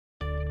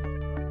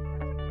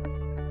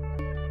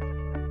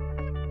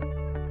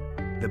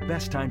The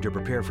best time to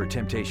prepare for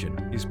temptation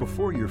is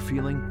before you're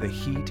feeling the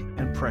heat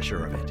and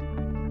pressure of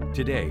it.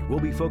 Today, we'll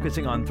be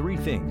focusing on 3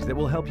 things that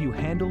will help you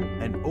handle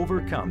and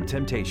overcome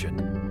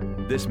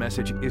temptation. This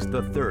message is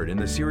the third in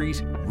the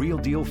series, Real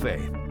Deal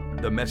Faith.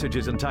 The message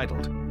is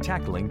entitled,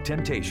 Tackling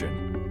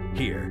Temptation.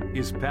 Here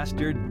is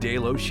Pastor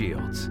Dale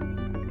O'Shields.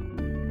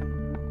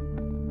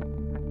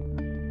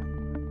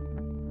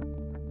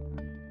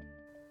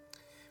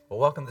 Well,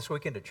 welcome this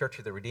weekend to Church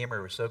of the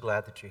Redeemer. We're so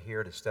glad that you're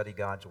here to study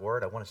God's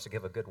Word. I want us to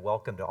give a good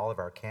welcome to all of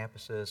our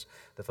campuses,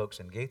 the folks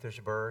in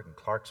Gaithersburg and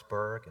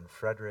Clarksburg and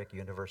Frederick,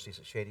 universities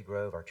at Shady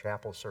Grove, our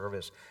chapel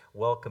service.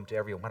 Welcome to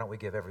everyone. Why don't we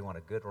give everyone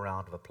a good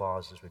round of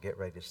applause as we get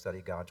ready to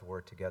study God's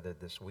Word together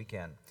this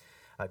weekend.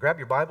 Grab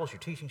your Bibles, your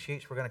teaching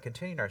sheets. We're going to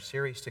continue our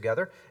series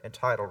together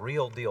entitled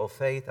Real Deal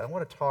Faith. I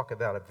want to talk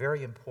about a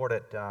very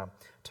important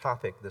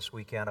topic this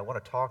weekend. I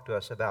want to talk to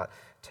us about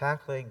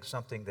tackling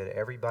something that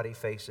everybody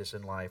faces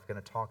in life. We're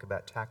going to talk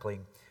about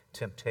tackling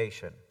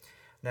temptation.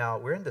 Now,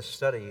 we're in this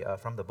study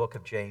from the book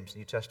of James,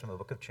 New Testament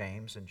book of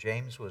James, and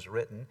James was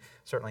written,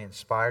 certainly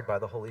inspired by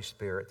the Holy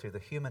Spirit, through the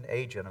human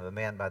agent of a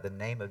man by the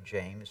name of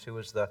James, who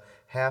was the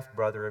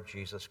half-brother of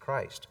Jesus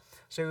Christ.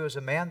 So he was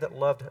a man that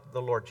loved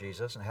the Lord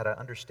Jesus and had an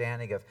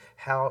understanding of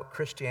how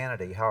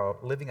Christianity, how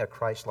living a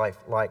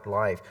Christ-like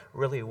life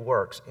really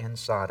works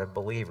inside of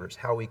believers,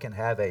 how we can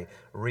have a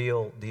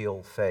real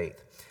deal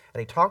faith. And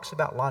he talks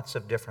about lots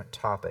of different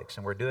topics,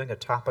 and we're doing a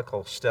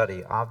topical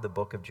study of the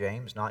book of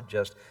James, not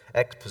just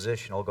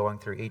expositional, going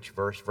through each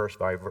verse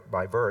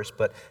by verse,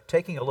 but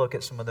taking a look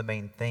at some of the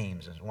main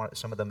themes and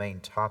some of the main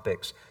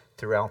topics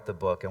throughout the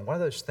book. And one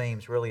of those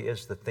themes really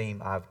is the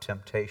theme of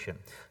temptation.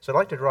 So I'd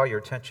like to draw your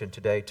attention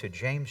today to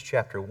James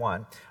chapter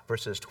 1,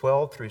 verses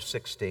 12 through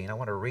 16. I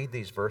want to read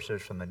these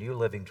verses from the New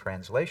Living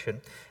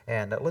Translation,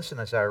 and listen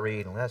as I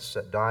read, and let's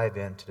dive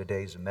into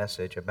today's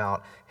message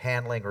about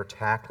handling or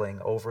tackling,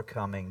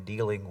 overcoming,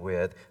 dealing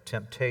with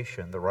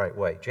temptation the right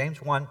way.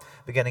 James 1,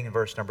 beginning in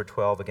verse number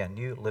 12, again,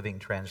 New Living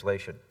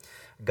Translation.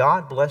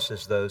 God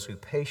blesses those who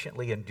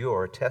patiently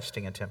endure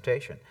testing and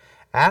temptation.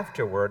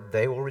 Afterward,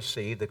 they will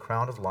receive the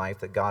crown of life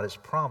that God has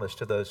promised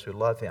to those who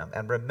love Him.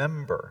 And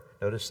remember,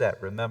 notice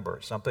that, remember,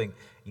 something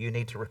you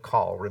need to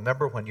recall.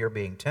 Remember when you're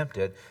being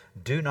tempted,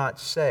 do not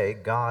say,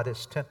 God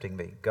is tempting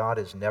me. God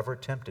is never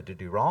tempted to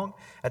do wrong,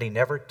 and He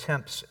never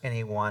tempts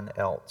anyone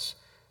else.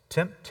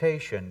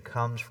 Temptation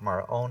comes from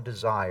our own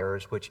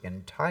desires, which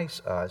entice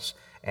us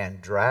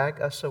and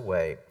drag us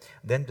away.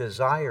 Then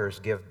desires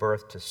give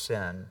birth to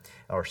sin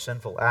or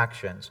sinful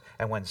actions.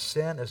 And when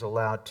sin is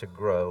allowed to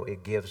grow,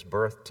 it gives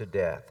birth to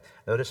death.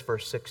 Notice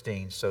verse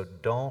 16, so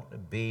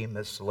don't be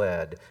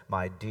misled,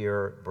 my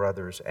dear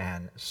brothers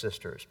and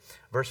sisters.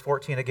 Verse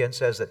 14 again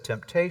says that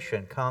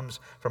temptation comes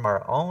from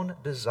our own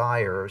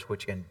desires,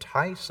 which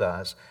entice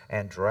us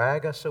and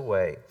drag us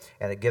away.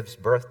 And it gives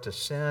birth to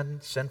sin,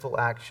 sinful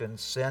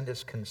actions. Sin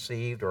is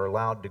conceived or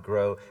allowed to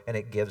grow, and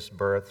it gives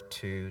birth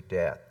to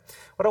death.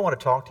 What I want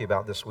to talk to you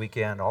about this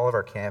weekend, all of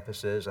our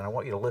campuses, and I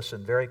want you to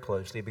listen very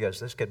closely because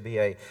this could be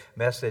a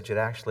message that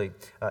actually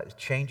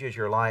changes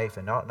your life,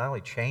 and not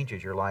only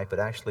changes your life, but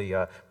actually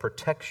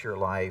protects your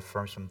life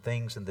from some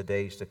things in the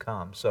days to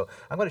come. So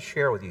I'm going to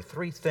share with you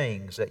 3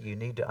 things that you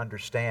need to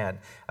understand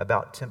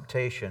about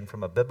temptation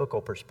from a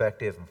biblical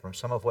perspective and from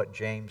some of what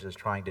James is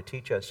trying to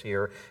teach us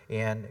here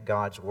in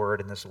God's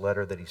Word in this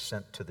letter that he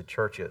sent to the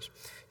churches.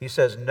 He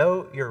says,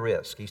 know your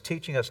risk. He's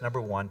teaching us,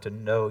 number 1, to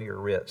know your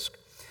risk.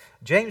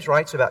 James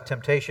writes about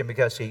temptation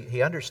because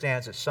he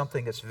understands it's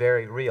something that's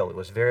very real. It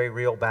was very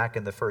real back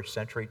in the first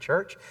century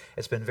church.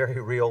 It's been very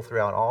real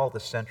throughout all the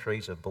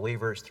centuries of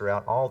believers,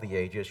 throughout all the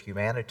ages,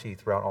 humanity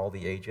throughout all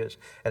the ages,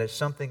 and it's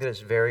something that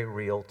is very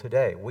real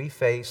today. We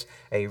face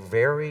a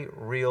very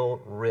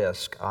real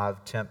risk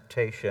of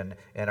temptation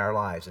in our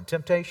lives. And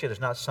temptation is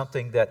not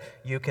something that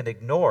you can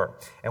ignore.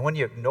 And when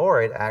you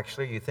ignore it,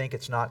 actually, you think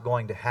it's not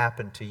going to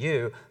happen to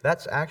you.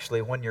 That's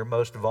actually when you're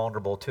most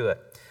vulnerable to it.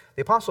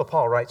 The Apostle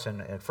Paul writes in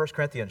 1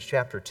 Corinthians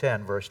chapter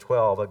 10, verse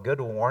 12, a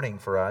good warning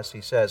for us. He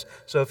says,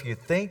 so if you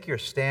think you're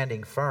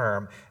standing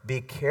firm,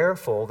 be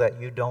careful that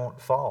you don't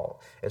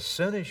fall. As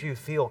soon as you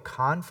feel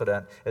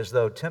confident as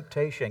though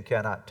temptation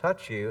cannot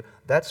touch you,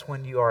 that's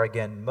when you are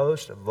again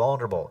most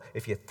vulnerable.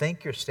 If you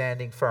think you're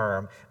standing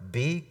firm,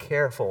 be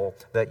careful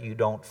that you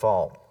don't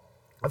fall.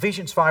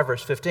 Ephesians 5,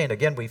 verse 15,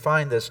 again, we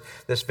find this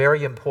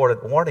very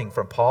important warning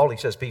from Paul. He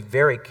says, be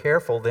very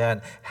careful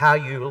then how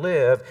you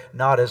live,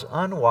 not as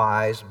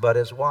unwise, but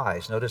as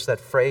wise. Notice that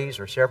phrase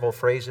or several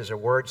phrases or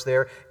words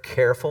there.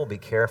 Careful, be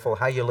careful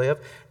how you live.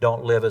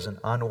 Don't live as an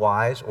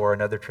unwise, or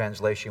another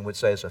translation would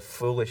say as a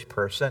foolish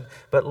person,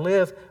 but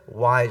live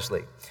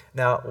wisely.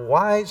 Now,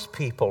 wise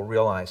people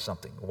realize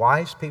something.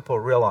 Wise people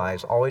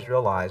always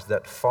realize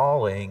that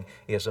falling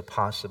is a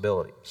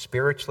possibility,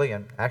 spiritually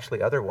and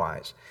actually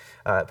otherwise.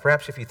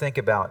 Perhaps if you think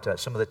about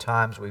some of the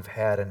times we've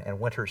had in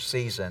winter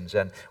seasons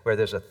and where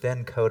there's a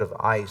thin coat of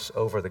ice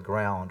over the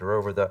ground or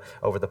over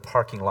the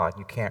parking lot,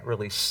 you can't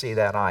really see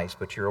that ice,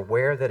 but you're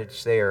aware that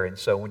it's there. And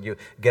so when you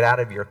get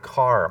out of your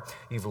car,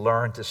 you've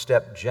learned to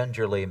step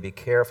gingerly and be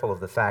careful of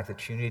the fact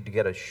that you need to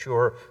get a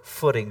sure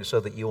footing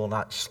so that you will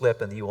not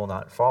slip and you will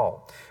not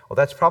fall. Well,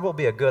 that's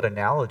probably a good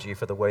analogy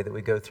for the way that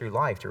we go through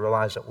life, to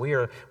realize that we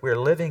are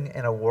living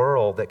in a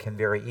world that can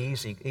very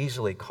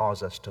easily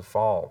cause us to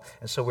fall.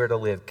 And so we're to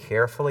live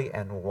carefully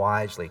and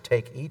wisely.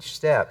 Take each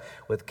step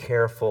with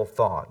careful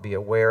thought. Be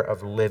aware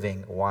of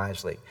living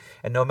wisely.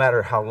 And no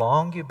matter how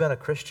long you've been a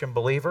Christian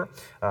believer,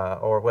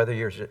 or whether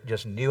you're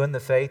just new in the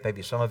faith,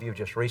 maybe some of you have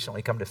just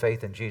recently come to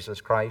faith in Jesus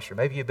Christ, or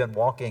maybe you've been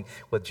walking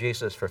with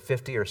Jesus for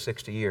 50 or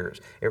 60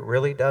 years, it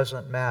really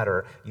doesn't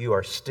matter. You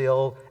are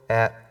still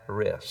at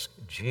risk.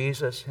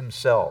 Jesus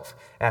himself,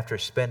 after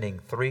spending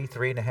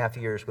 3.5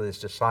 years with his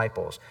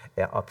disciples,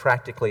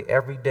 practically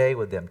every day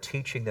with them,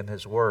 teaching them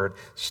his word,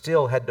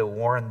 still had to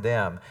warn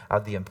them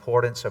of the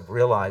importance of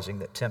realizing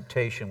that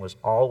temptation was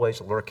always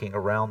lurking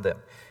around them.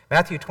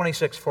 Matthew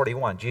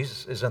 26:41,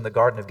 Jesus is in the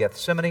Garden of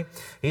Gethsemane.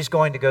 He's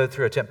going to go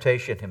through a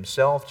temptation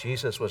himself.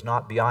 Jesus was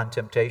not beyond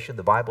temptation.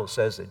 The Bible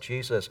says that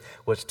Jesus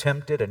was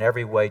tempted in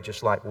every way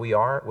just like we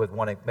are, with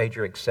one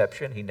major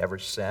exception. He never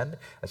sinned.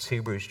 That's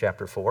Hebrews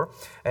chapter 4.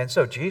 And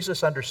so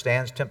Jesus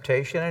understands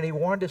temptation, and he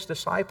warned his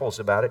disciples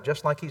about it,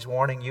 just like he's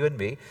warning you and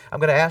me. I'm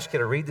going to ask you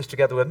to read this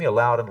together with me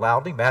aloud and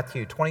loudly.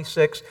 Matthew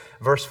 26,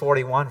 verse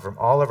 41 from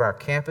all of our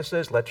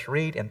campuses. Let's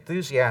read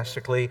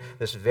enthusiastically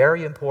this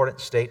very important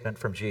statement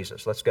from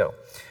Jesus. Let's go.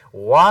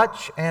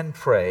 Watch and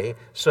pray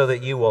so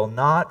that you will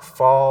not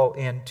fall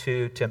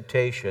into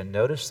temptation.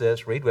 Notice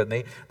this, read with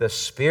me. The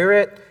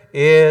spirit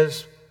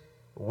is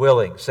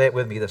willing. Say it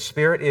with me. The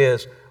spirit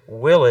is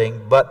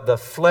willing, but the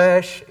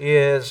flesh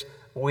is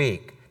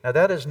weak. Now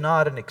that is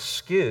not an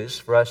excuse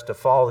for us to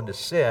fall into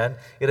sin.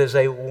 It is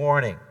a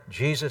warning.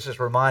 Jesus is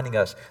reminding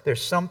us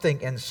there's something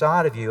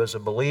inside of you as a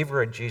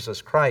believer in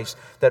Jesus Christ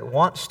that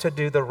wants to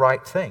do the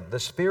right thing. The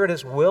Spirit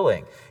is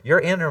willing. Your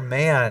inner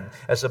man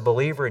as a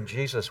believer in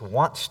Jesus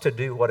wants to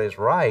do what is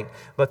right,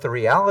 but the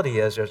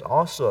reality is there's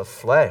also a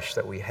flesh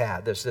that we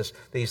have. There's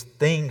these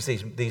things,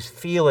 these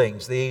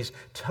feelings, these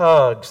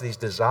tugs, these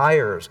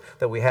desires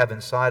that we have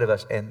inside of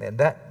us, and in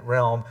that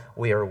realm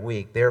we are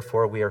weak.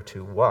 Therefore we are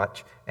to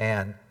watch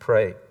and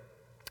pray.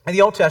 In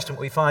the Old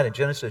Testament, we find in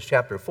Genesis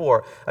chapter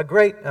 4 a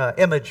great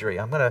imagery.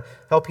 I'm going to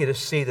help you to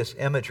see this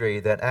imagery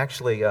that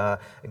actually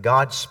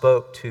God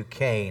spoke to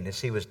Cain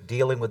as he was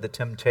dealing with the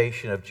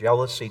temptation of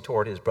jealousy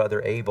toward his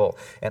brother Abel.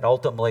 And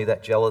ultimately,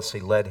 that jealousy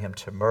led him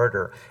to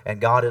murder.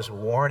 And God is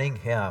warning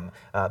him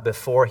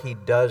before he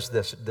does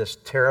this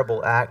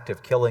terrible act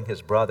of killing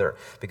his brother,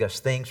 because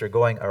things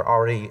are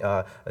already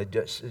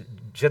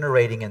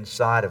generating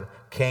inside of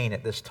Cain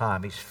at this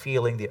time. He's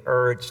feeling the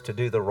urge to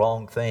do the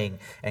wrong thing,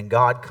 and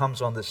God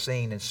comes on the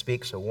scene and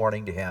speaks a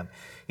warning to him.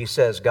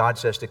 God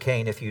says to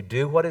Cain, if you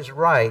do what is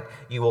right,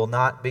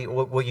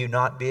 will you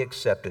not be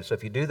accepted? So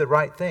if you do the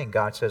right thing,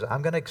 God says,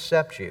 I'm going to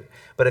accept you.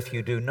 But if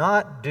you do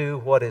not do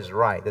what is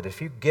right, that if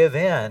you give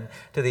in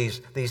to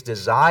these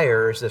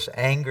desires, this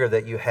anger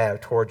that you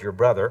have toward your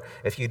brother,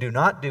 if you do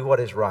not do what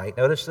is right,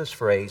 notice this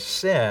phrase,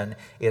 sin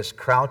is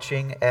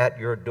crouching at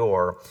your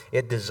door.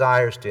 It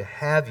desires to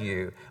have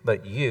you,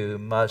 but you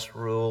must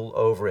rule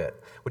over it.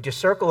 Would you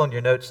circle on your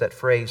notes that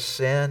phrase,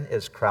 sin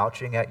is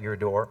crouching at your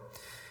door?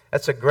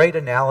 That's a great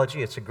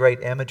analogy. It's a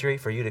great imagery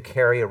for you to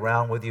carry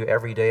around with you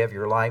every day of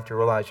your life, to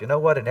realize, you know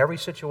what, in every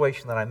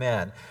situation that I'm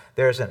in,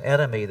 there's an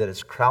enemy that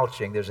is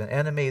crouching. There's an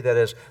enemy that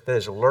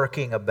is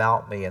lurking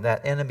about me, and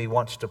that enemy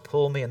wants to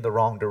pull me in the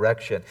wrong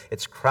direction.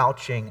 It's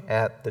crouching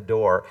at the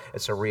door.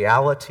 It's a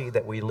reality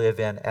that we live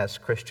in as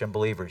Christian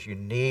believers. You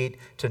need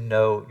to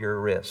know your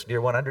risk. Dear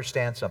one,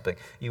 understand something.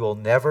 You will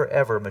never,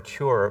 ever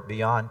mature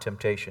beyond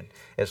temptation.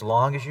 As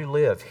long as you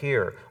live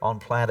here on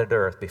planet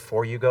Earth,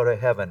 before you go to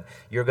heaven,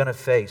 you're going to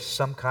face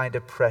some kind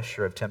of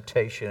pressure of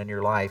temptation in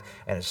your life.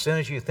 And as soon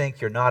as you think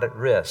you're not at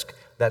risk,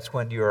 that's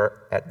when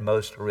you're at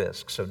most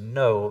risk. So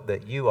know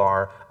that you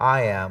are,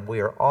 I am,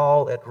 we are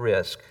all at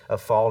risk of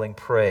falling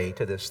prey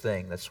to this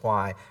thing. That's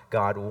why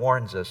God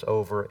warns us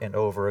over and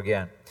over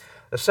again.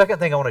 The second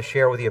thing I want to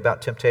share with you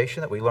about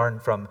temptation that we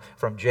learned from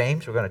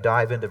James, we're going to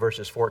dive into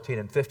verses 14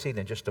 and 15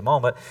 in just a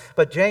moment,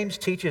 but James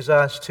teaches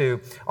us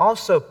to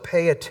also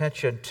pay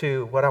attention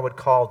to what I would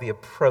call the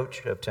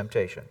approach of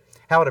temptation,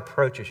 how it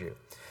approaches you.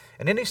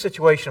 In any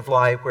situation of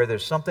life where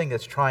there's something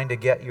that's trying to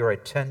get your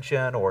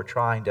attention or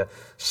trying to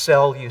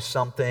sell you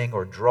something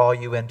or draw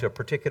you into a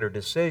particular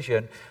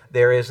decision,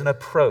 there is an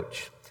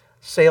approach.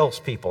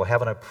 Salespeople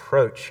have an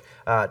approach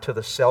to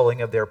the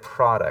selling of their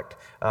product.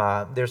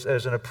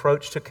 There's an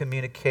approach to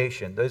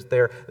communication.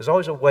 There's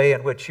always a way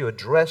in which you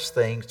address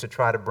things to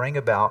try to bring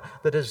about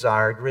the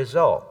desired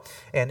result.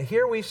 And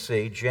here we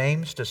see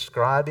James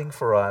describing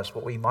for us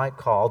what we might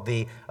call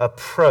the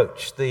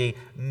approach, the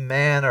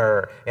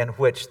manner in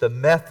which, the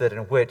method in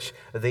which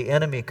the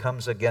enemy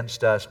comes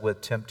against us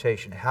with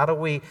temptation. How do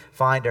we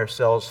find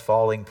ourselves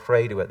falling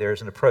prey to it?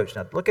 There's an approach.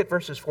 Now look at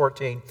verses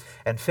 14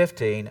 and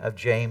 15 of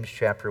James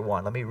chapter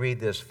 1. Let me read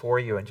this for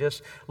you and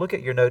just look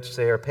at your notes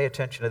there. Pay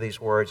attention to these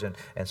words and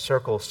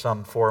circle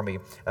some for me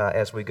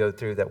as we go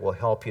through that will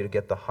help you to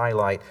get the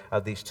highlight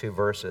of these two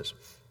verses.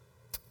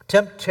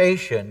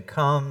 Temptation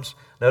comes,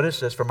 notice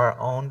this, from our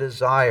own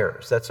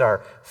desires. That's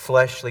our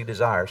fleshly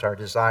desires, our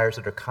desires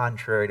that are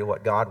contrary to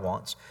what God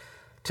wants.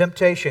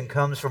 Temptation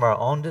comes from our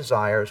own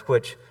desires,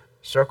 which,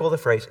 circle the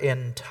phrase,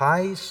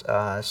 entice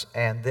us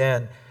and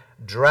then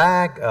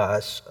drag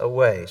us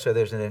away. So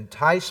there's an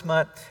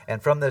enticement,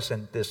 and from this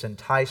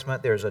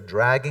enticement, there's a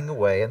dragging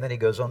away. And then he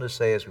goes on to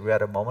say, as we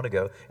read a moment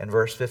ago in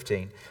verse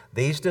 15,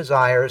 these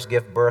desires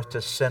give birth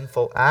to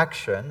sinful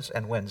actions,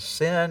 and when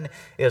sin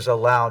is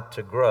allowed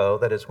to grow,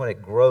 that is, when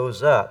it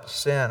grows up,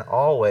 sin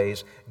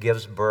always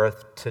gives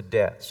birth to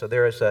death. So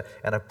there is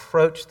an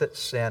approach that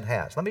sin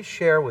has. Let me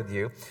share with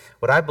you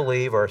what I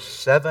believe are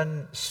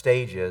 7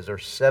 stages or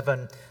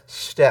 7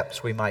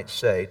 steps, we might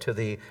say, to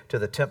the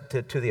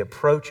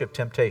approach of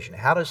temptation.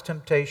 How does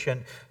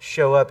temptation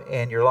show up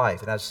in your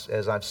life? And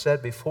as I've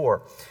said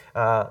before,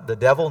 the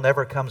devil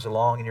never comes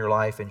along in your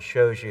life and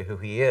shows you who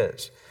he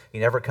is. He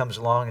never comes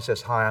along and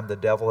says, hi, I'm the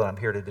devil and I'm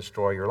here to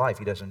destroy your life.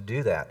 He doesn't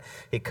do that.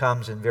 He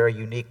comes in very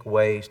unique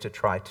ways to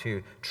try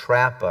to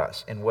trap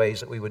us in ways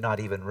that we would not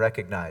even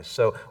recognize.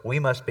 So we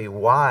must be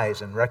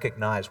wise and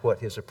recognize what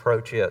his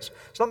approach is.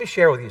 So let me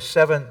share with you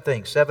 7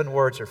 things, 7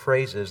 words or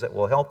phrases that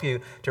will help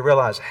you to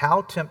realize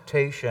how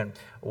temptation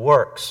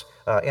works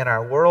in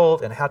our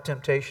world and how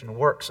temptation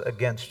works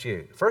against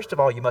you. First of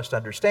all, you must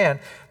understand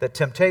that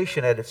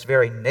temptation at its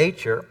very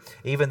nature,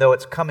 even though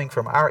it's coming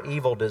from our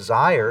evil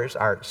desires,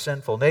 our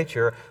sinful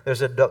nature,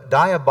 there's a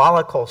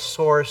diabolical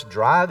source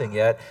driving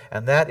it,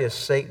 and that is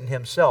Satan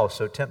himself.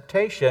 So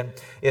temptation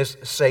is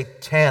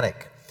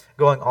satanic.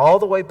 Going all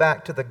the way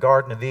back to the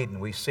Garden of Eden,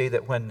 we see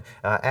that when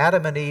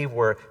Adam and Eve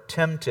were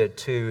tempted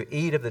to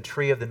eat of the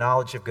tree of the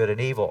knowledge of good and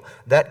evil,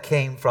 that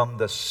came from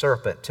the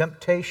serpent.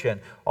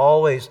 Temptation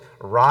always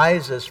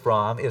rises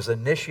from, is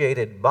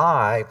initiated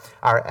by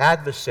our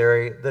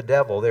adversary, the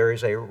devil. There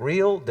is a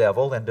real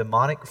devil and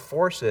demonic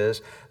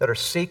forces that are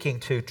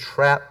seeking to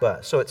trap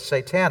us. So it's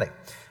satanic.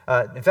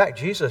 In fact,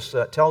 Jesus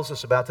tells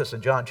us about this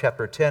in John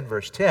chapter 10,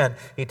 verse 10.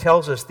 He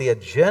tells us the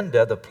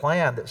agenda, the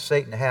plan that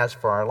Satan has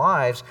for our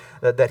lives,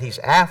 that he's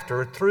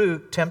after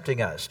through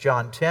tempting us.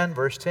 John 10,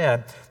 verse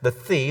 10, the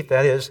thief,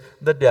 that is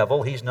the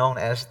devil, he's known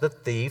as the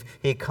thief.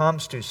 He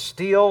comes to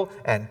steal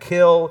and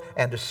kill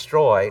and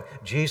destroy.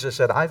 Jesus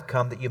said, I've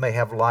come that you may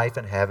have life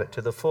and have it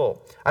to the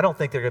full. I don't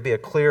think there could be a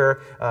clear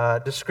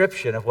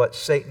description of what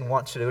Satan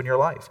wants to do in your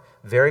life.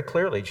 Very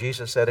clearly,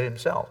 Jesus said it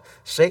himself.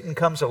 Satan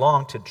comes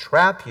along to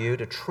trap you,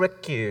 to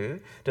trick you,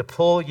 to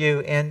pull you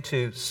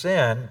into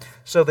sin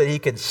so that he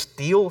can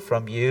steal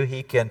from you,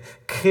 he can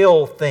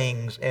kill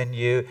things in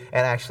you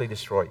and actually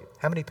destroy you.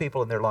 How many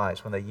people in their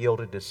lives, when they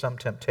yielded to some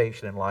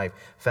temptation in life,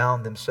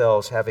 found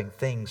themselves having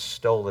things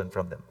stolen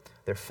from them?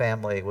 Their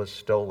family was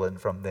stolen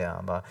from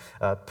them.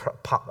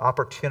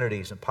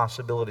 Opportunities and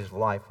possibilities of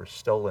life were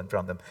stolen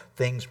from them.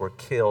 Things were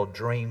killed.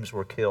 Dreams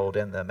were killed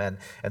in them.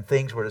 And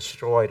things were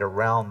destroyed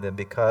around them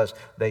because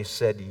they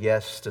said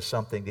yes to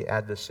something the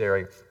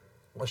adversary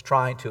was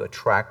trying to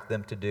attract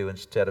them to do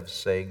instead of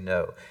saying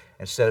no.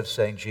 Instead of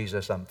saying,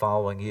 Jesus, I'm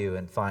following you,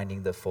 and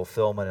finding the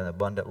fulfillment and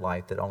abundant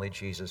life that only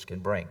Jesus can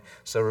bring.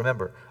 So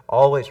remember,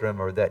 always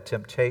remember that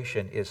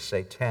temptation is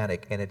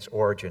satanic in its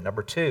origin.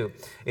 Number 2,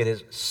 it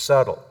is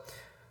subtle.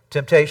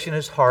 Temptation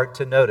is hard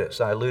to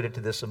notice. I alluded to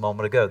this a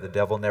moment ago. The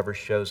devil never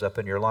shows up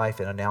in your life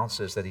and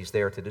announces that he's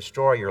there to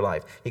destroy your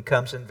life. He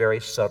comes in very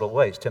subtle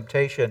ways.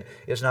 Temptation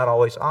is not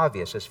always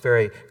obvious. It's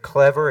very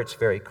clever. It's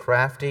very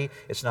crafty.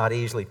 It's not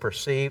easily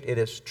perceived. It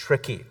is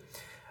tricky.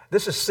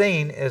 This is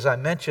seen, as I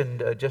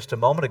mentioned just a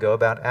moment ago,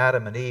 about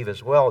Adam and Eve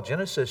as well.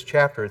 Genesis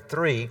chapter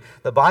 3,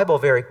 the Bible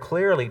very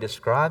clearly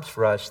describes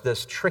for us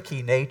this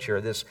tricky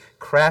nature, this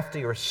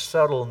crafty or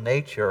subtle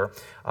nature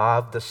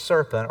of the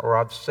serpent or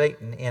of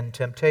Satan in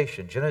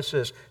temptation.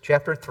 Genesis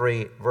chapter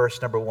 3, verse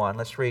number 1.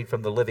 Let's read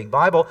from the Living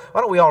Bible.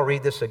 Why don't we all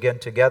read this again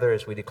together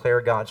as we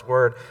declare God's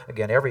Word?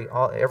 Again,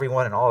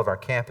 everyone in all of our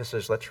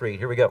campuses, let's read.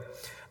 Here we go.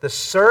 The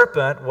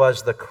serpent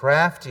was the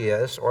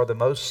craftiest or the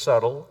most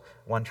subtle,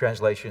 one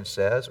translation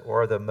says,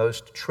 or the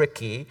most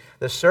tricky.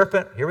 The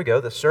serpent, here we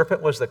go, the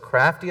serpent was the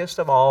craftiest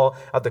of all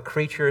of the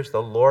creatures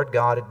the Lord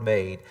God had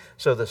made.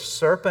 So the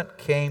serpent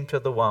came to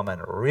the woman.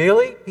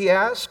 Really? He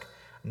asked.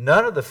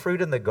 None of the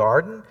fruit in the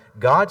garden,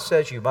 God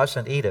says you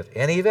mustn't eat of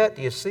any of it.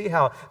 Do you see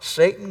how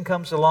Satan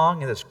comes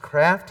along in this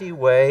crafty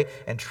way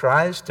and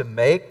tries to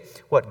make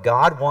what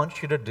God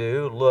wants you to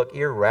do look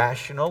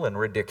irrational and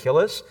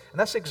ridiculous? And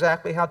that's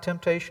exactly how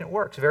temptation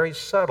works, very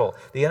subtle.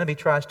 The enemy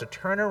tries to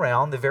turn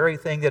around the very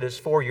thing that is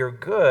for your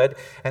good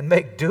and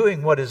make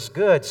doing what is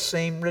good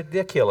seem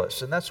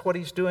ridiculous. And that's what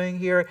he's doing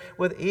here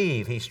with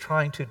Eve. He's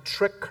trying to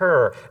trick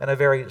her in a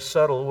very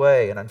subtle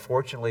way. And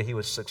unfortunately, he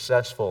was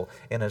successful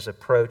in his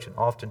approach. And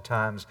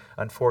oftentimes,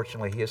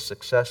 unfortunately, he is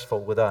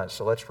successful with us.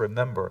 So let's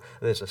remember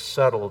there's a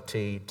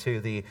subtlety to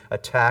the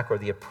attack or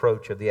the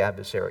approach of the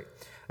adversary.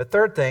 The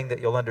third thing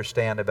that you'll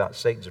understand about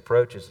Satan's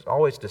approach is it's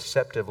always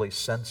deceptively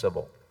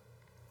sensible.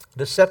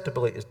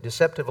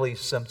 Deceptively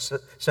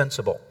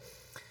sensible.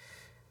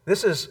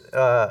 This is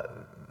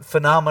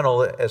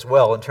phenomenal as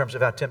well in terms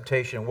of how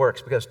temptation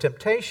works, because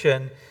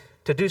temptation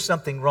to do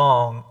something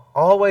wrong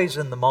always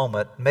in the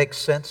moment makes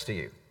sense to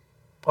you.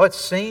 Oh, it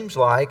seems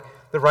like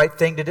the right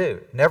thing to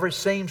do. Never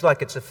seems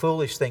like it's a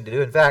foolish thing to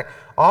do. In fact,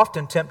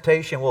 often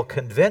temptation will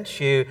convince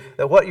you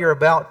that what you're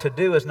about to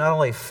do is not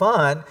only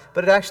fun,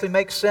 but it actually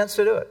makes sense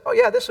to do it. Oh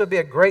yeah, this would be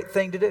a great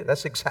thing to do.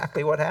 That's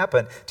exactly what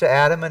happened to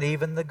Adam and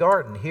Eve in the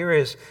garden.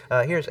 Here's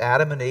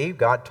Adam and Eve.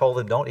 God told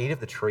them, don't eat of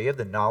the tree of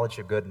the knowledge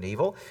of good and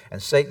evil.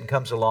 And Satan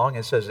comes along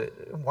and says,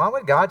 why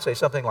would God say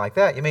something like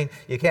that? You mean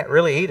you can't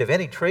really eat of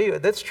any tree?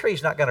 This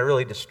tree's not going to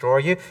really destroy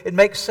you. It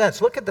makes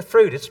sense. Look at the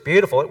fruit. It's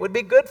beautiful. It would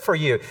be good for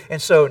you.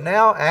 And so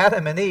now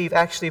Adam and Eve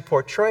actually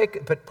partake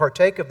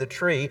of the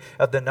tree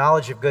of the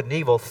knowledge of good and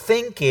evil,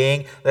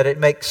 thinking that it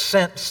makes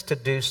sense to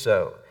do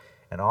so.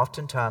 And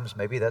oftentimes,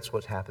 maybe that's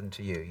what's happened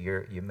to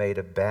you. You made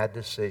a bad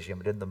decision,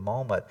 but in the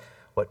moment,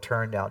 what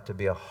turned out to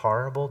be a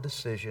horrible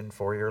decision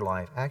for your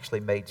life actually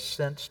made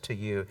sense to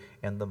you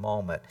in the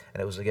moment.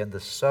 And it was, again, the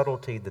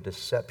subtlety, the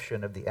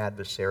deception of the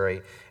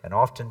adversary. And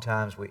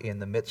oftentimes, in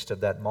the midst of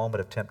that moment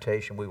of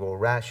temptation, we will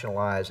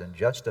rationalize and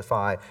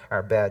justify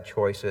our bad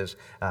choices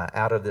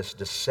out of this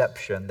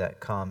deception that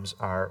comes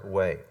our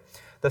way.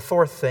 The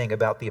fourth thing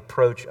about the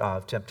approach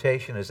of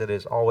temptation is that it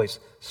is always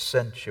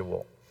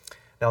sensual.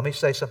 Now, let me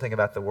say something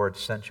about the word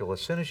sensual.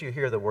 As soon as you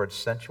hear the word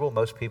sensual,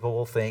 most people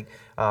will think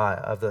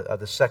of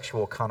the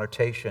sexual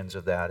connotations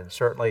of that. And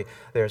certainly,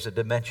 there's a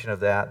dimension of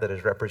that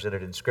is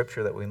represented in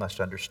Scripture that we must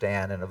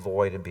understand and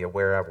avoid and be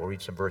aware of. We'll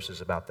read some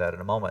verses about that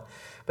in a moment.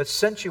 But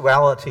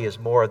sensuality is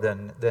more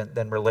than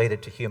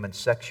related to human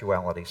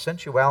sexuality.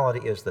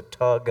 Sensuality is the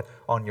tug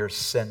on your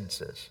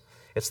senses.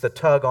 It's the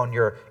tug on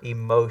your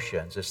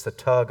emotions. It's the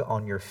tug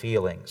on your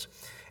feelings.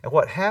 And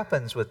what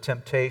happens with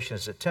temptation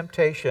is that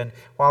temptation,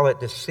 while it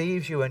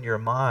deceives you in your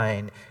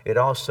mind, it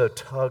also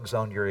tugs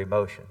on your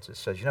emotions. It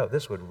says,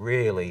 this would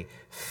really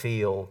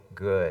feel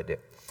good.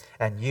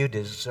 And you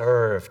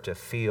deserve to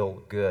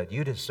feel good.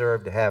 You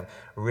deserve to have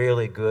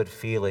really good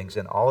feelings.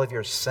 And all of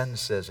your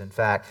senses, in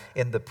fact,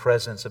 in the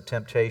presence of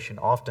temptation,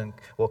 often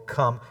will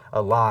come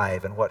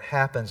alive. And what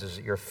happens is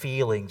that your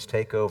feelings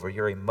take over,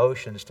 your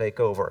emotions take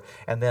over.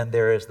 And then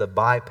there is the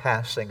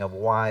bypassing of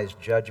wise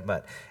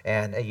judgment.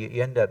 And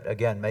you end up,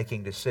 again,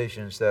 making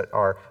decisions that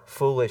are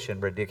foolish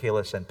and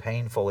ridiculous and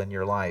painful in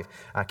your life.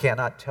 I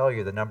cannot tell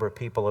you the number of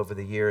people over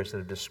the years that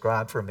have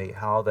described for me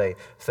how they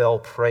fell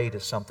prey to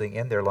something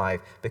in their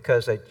life because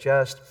they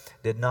just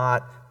did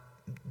not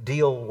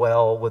deal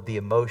well with the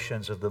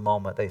emotions of the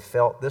moment. They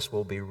felt this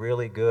will be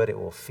really good. It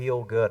will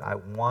feel good. I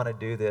want to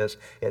do this.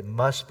 It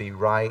must be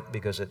right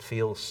because it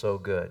feels so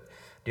good.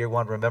 Dear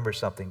one, remember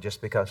something.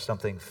 Just because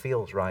something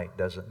feels right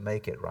doesn't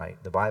make it right.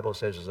 The Bible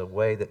says there's a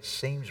way that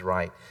seems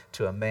right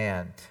to a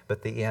man,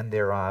 but the end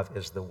thereof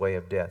is the way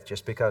of death.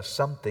 Just because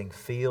something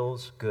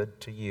feels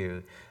good to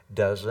you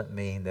doesn't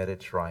mean that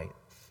it's right.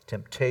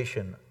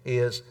 Temptation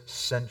is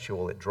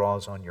sensual. It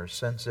draws on your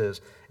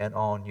senses and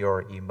on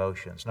your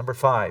emotions. Number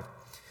 5,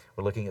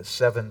 we're looking at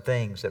 7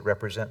 things that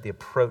represent the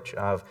approach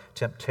of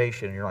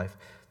temptation in your life.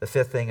 The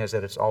 5th thing is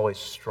that it's always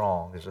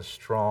strong. There's a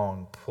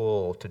strong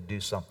pull to do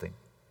something.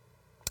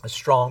 A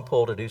strong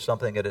pull to do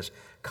something that is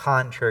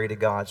contrary to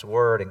God's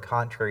word and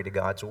contrary to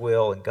God's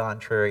will and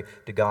contrary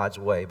to God's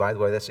way. By the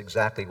way, that's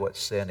exactly what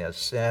sin is.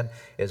 Sin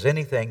is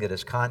anything that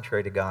is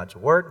contrary to God's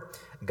word,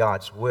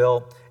 God's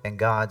will, and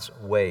God's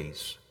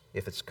ways.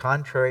 If it's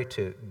contrary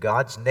to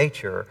God's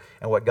nature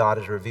and what God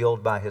has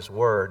revealed by His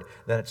Word,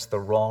 then it's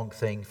the wrong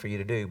thing for you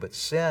to do. But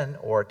sin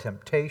or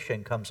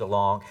temptation comes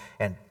along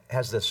and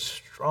has this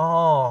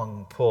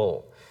strong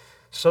pull.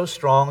 So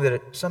strong that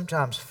it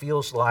sometimes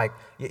feels like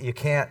you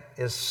can't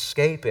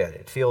escape it.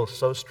 It feels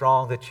so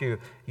strong that you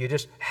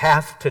just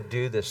have to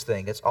do this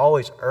thing. It's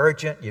always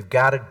urgent. You've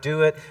got to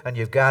do it, and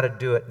you've got to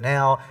do it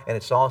now. And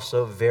it's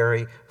also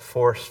very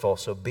forceful.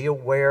 So be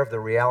aware of the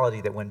reality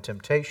that when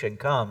temptation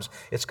comes,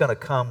 it's going to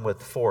come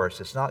with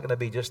force. It's not going to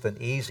be just an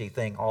easy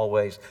thing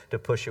always to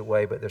push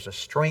away, but there's a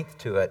strength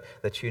to it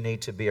that you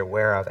need to be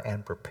aware of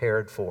and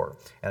prepared for.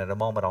 And in a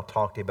moment, I'll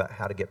talk to you about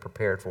how to get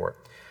prepared for it.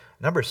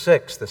 Number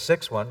 6, the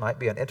 6th one might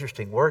be an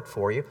interesting word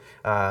for you,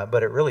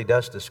 but it really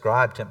does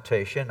describe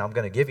temptation. I'm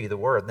going to give you the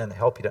word and then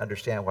help you to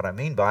understand what I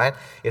mean by it.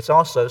 It's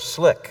also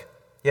slick.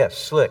 Yes,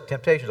 slick.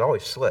 Temptation is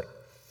always slick.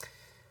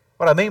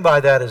 What I mean by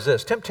that is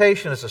this.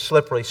 Temptation is a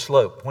slippery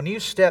slope. When you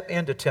step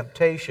into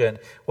temptation,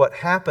 what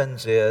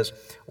happens is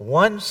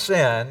one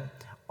sin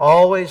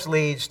always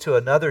leads to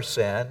another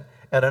sin,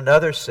 and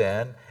another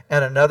sin,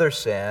 and another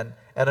sin,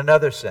 and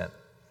another sin.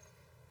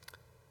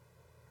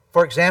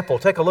 For example,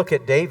 take a look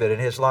at David in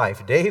his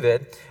life.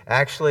 David,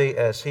 actually,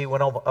 as he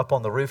went up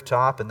on the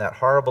rooftop in that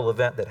horrible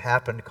event that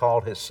happened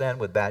called his sin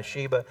with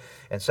Bathsheba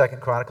in 2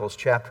 Chronicles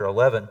chapter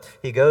 11,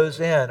 he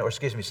goes in,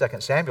 2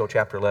 Samuel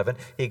chapter 11,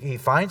 he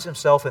finds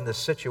himself in this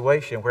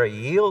situation where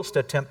he yields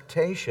to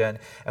temptation,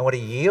 and when he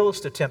yields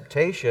to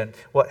temptation,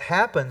 what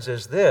happens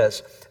is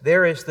this.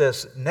 There is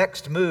this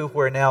next move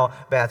where now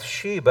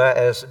Bathsheba,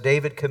 as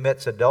David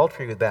commits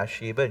adultery with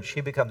Bathsheba, and she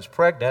becomes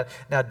pregnant,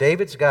 now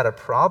David's got a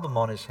problem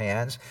on his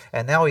hands,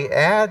 and now he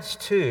adds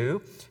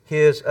to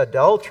his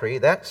adultery,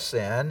 that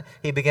sin,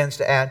 he begins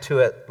to add to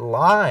it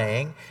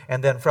lying,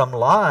 and then from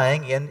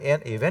lying,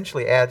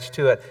 eventually adds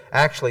to it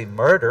actually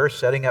murder,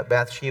 setting up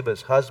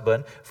Bathsheba's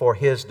husband for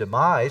his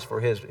demise, for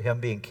him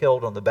being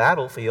killed on the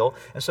battlefield.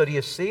 And so do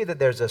you see that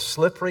there's a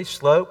slippery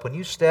slope? When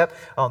you step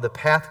on the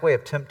pathway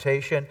of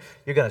temptation,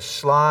 you're going to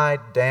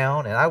slide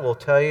down, and I will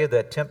tell you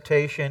that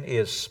temptation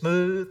is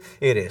smooth,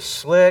 it is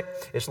slick,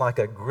 it's like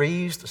a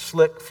greased,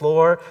 slick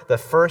floor. The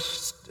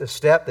first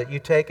step that you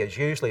take is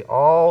usually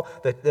all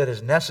that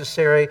is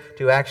necessary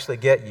to actually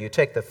get you. You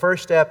take the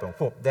first step and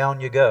whoop, down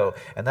you go.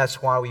 And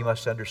that's why we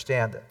must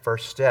understand that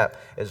first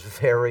step is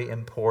very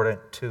important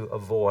to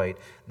avoid,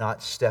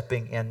 not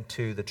stepping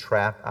into the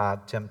trap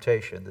of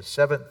temptation. The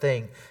seventh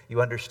thing you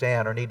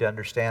understand or need to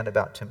understand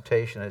about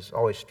temptation is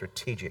always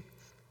strategic.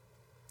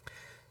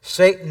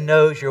 Satan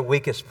knows your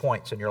weakest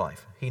points in your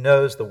life. He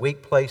knows the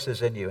weak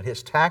places in you. And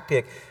his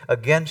tactic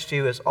against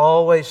you is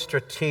always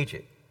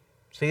strategic.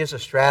 See, he is a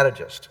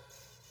strategist.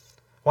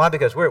 Why?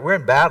 Because we're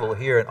in battle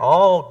here, and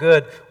all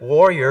good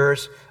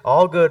warriors,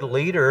 all good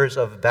leaders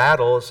of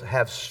battles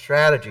have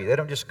strategy. They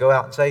don't just go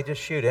out and say, just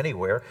shoot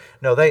anywhere.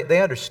 No,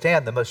 they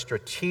understand the most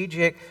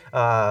strategic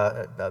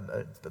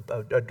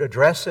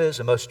addresses,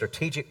 the most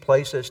strategic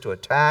places to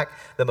attack,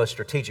 the most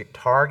strategic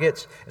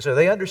targets. And so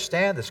they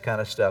understand this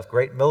kind of stuff.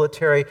 Great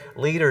military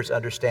leaders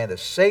understand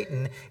this.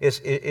 Satan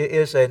is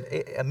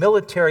a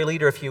military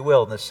leader, if you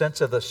will, in the sense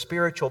of the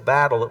spiritual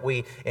battle that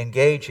we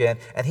engage in,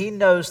 and he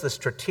knows the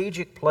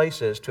strategic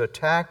places to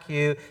attack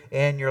you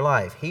in your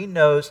life. He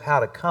knows how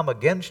to come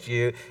against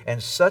you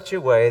in such a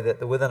way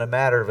that within a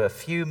matter of a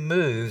few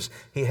moves,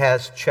 he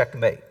has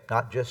checkmate.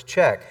 Not just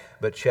check,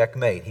 but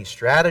checkmate. He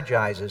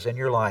strategizes in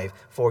your life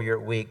for your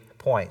weak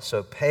points.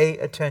 So pay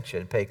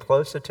attention, pay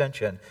close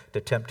attention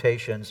to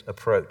temptation's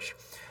approach.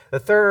 The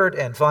third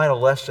and final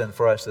lesson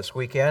for us this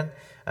weekend,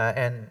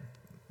 and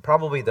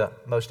probably the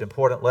most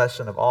important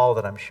lesson of all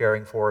that I'm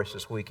sharing for us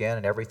this weekend,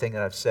 and everything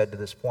that I've said to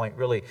this point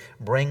really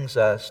brings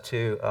us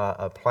to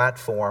a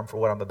platform for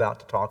what I'm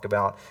about to talk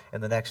about in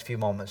the next few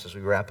moments as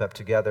we wrap up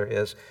together,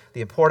 is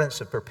the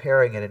importance of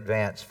preparing in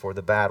advance for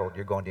the battle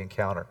you're going to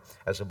encounter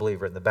as a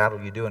believer, and the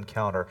battle you do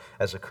encounter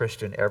as a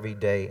Christian every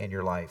day in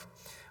your life.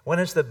 When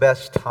is the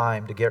best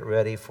time to get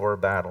ready for a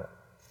battle?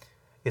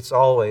 It's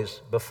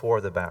always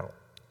before the battle.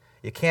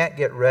 You can't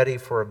get ready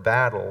for a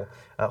battle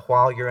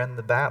while you're in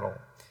the battle.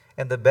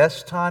 And the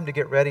best time to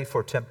get ready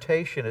for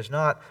temptation is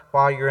not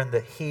while you're in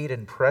the heat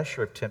and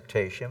pressure of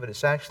temptation, but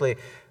it's actually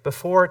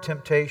before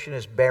temptation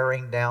is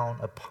bearing down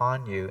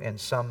upon you in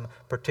some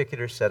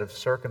particular set of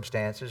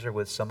circumstances or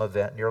with some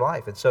event in your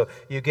life. And so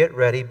you get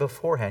ready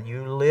beforehand.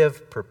 You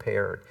live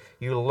prepared.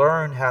 You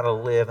learn how to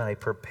live in a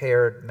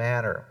prepared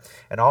manner.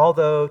 And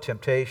although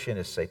temptation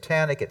is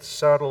satanic, it's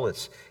subtle,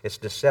 it's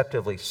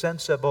deceptively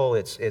sensible,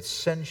 it's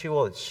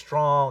sensual, it's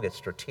strong, it's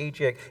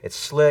strategic, it's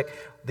slick,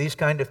 these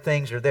kind of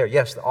things are there.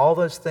 Yes, all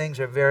those things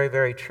are very,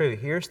 very true.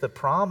 Here's the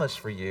promise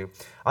for you.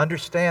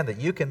 Understand that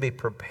you can be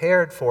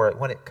prepared for it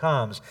when it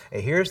comes.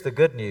 And here's the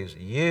good news.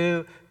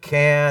 You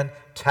can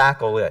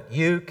tackle it.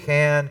 You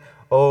can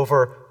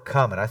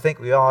overcome it. I think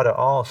we ought to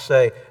all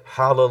say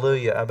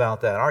hallelujah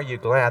about that. Are you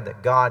glad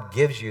that God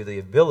gives you the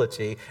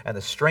ability and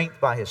the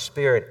strength by His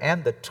Spirit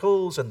and the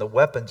tools and the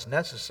weapons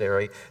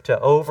necessary to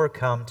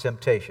overcome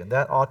temptation?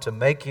 That ought to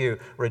make you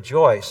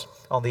rejoice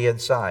on the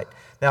inside.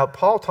 Now,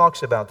 Paul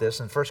talks about this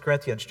in 1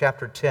 Corinthians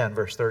chapter 10,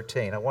 verse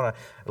 13. I want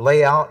to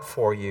lay out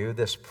for you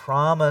this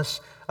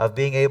promise of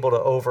being able to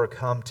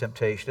overcome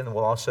temptation, and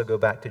we'll also go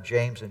back to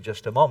James in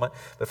just a moment.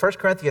 But 1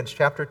 Corinthians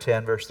chapter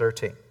 10, verse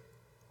 13.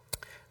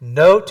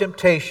 No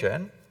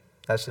temptation,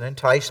 that's an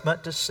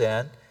enticement to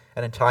sin,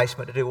 an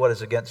enticement to do what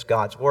is against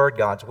God's word,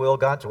 God's will,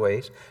 God's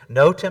ways.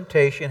 No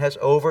temptation has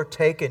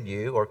overtaken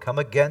you or come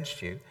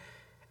against you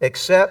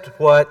except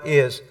what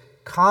is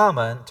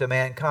common to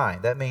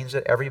mankind. That means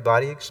that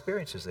everybody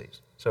experiences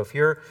these. So if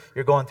you're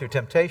going through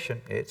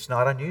temptation, it's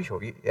not unusual.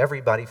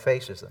 Everybody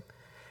faces them.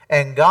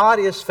 And God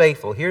is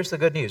faithful. Here's the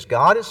good news.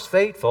 God is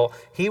faithful.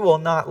 He will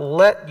not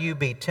let you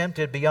be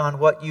tempted beyond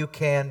what you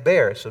can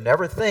bear. So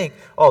never think,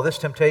 oh, this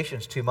temptation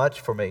is too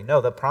much for me.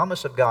 No, the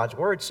promise of God's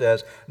word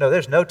says, no,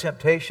 there's no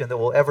temptation that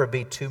will ever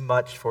be too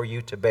much for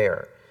you to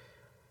bear.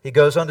 He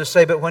goes on to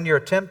say, but when you're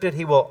tempted,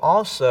 He will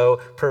also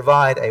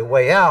provide a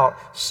way out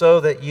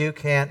so that you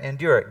can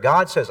endure it.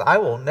 God says, I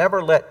will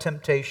never let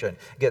temptation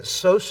get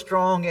so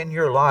strong in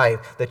your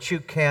life that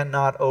you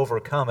cannot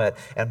overcome it.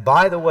 And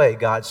by the way,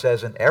 God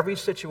says, in every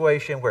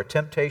situation where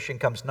temptation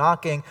comes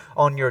knocking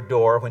on your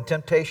door, when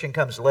temptation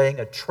comes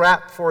laying a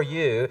trap for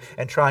you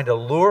and trying to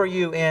lure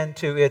you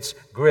into its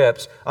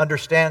grips,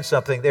 understand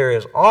something. There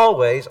is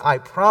always, I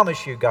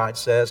promise you, God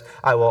says,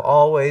 I will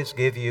always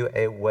give you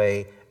a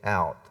way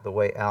out. The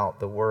way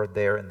out, the word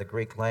there in the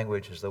Greek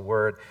language is the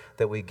word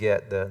that we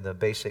get, the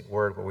basic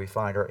word where we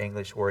find our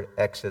English word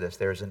exodus.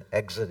 There's an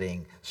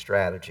exiting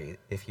strategy,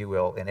 if you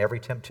will. In every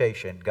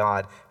temptation,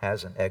 God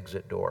has an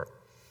exit door.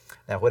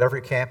 Now, whatever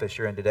campus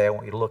you're in today, I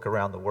want you to look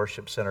around the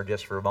worship center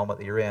just for a moment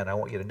that you're in. I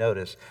want you to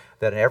notice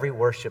that in every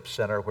worship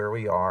center where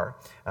we are,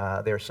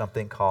 there's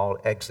something called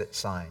exit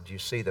signs. You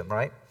see them,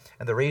 right?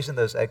 And the reason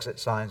those exit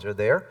signs are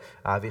there,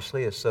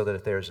 obviously, is so that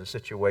if there's a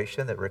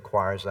situation that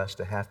requires us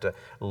to have to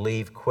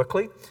leave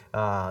quickly,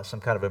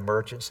 some kind of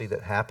emergency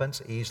that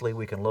happens, easily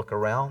we can look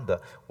around the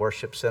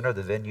worship center,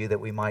 the venue that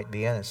we might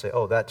be in, and say,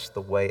 oh, that's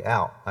the way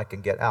out. I can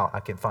get out.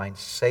 I can find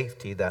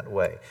safety that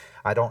way.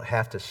 I don't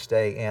have to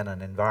stay in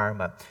an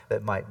environment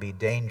that might be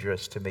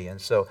dangerous to me. And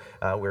so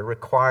we're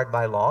required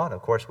by law, and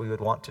of course we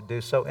would want to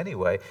do so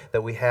anyway,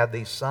 that we have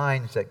these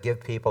signs that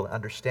give people an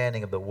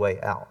understanding of the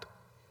way out.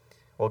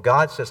 Well,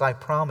 God says, I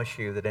promise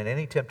you that in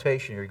any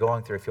temptation you're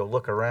going through, if you'll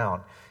look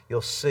around,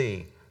 you'll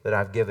see that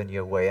I've given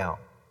you a way out.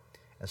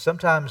 And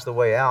sometimes the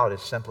way out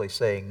is simply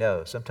saying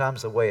no.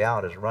 Sometimes the way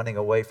out is running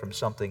away from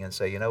something and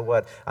say, you know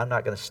what, I'm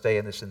not going to stay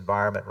in this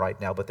environment right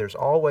now. But there's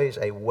always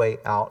a way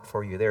out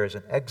for you. There is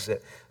an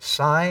exit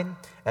sign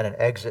and an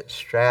exit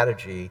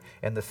strategy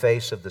in the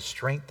face of the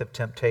strength of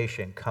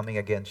temptation coming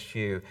against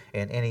you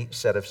in any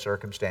set of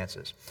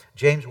circumstances.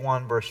 James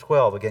 1 verse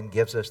 12 again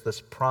gives us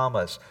this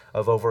promise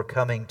of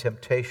overcoming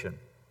temptation.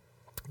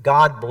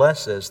 God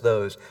blesses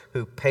those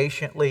who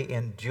patiently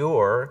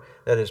endure,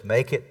 that is,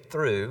 make it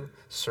through,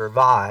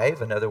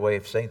 survive, another way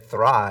of saying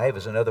thrive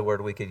is another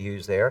word we could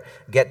use there,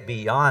 get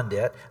beyond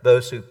it,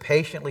 those who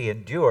patiently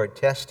endure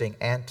testing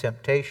and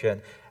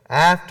temptation.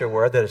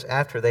 Afterward, that is,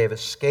 after they have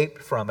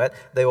escaped from it,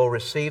 they will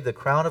receive the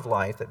crown of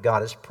life that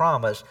God has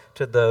promised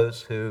to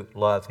those who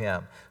love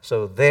Him.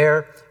 So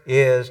there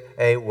is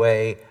a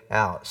way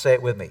out. Say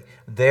it with me.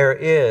 There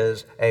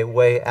is a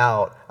way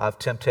out of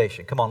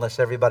temptation. Come on, let's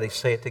everybody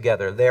say it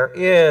together. There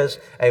is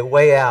a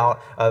way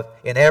out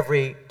in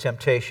every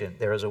temptation.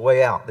 There is a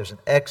way out. There's an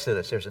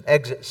exodus. There's an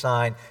exit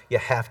sign. You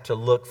have to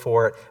look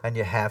for it and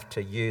you have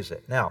to use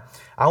it. Now,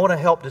 I want to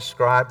help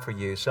describe for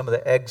you some of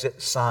the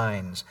exit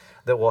signs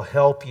that will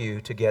help you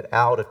to get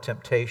out of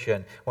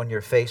temptation when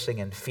you're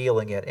facing and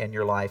feeling it in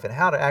your life, and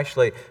how to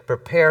actually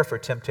prepare for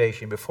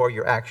temptation before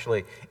you're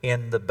actually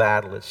in the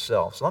battle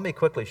itself. So let me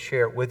quickly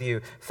share with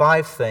you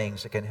 5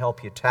 things that can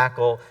help you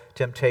tackle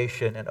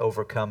temptation and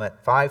overcome it.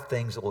 5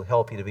 things that will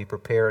help you to be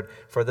prepared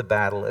for the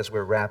battle as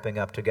we're wrapping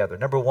up together.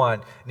 Number 1,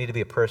 you need to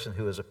be a person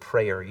who is a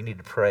prayer. You need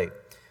to pray.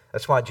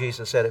 That's why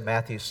Jesus said in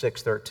Matthew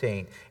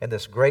 6:13, in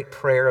this great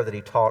prayer that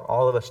He taught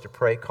all of us to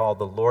pray called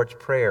the Lord's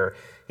Prayer,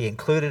 He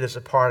included as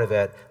a part of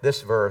it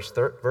this verse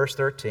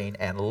 13,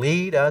 and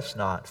lead us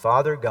not,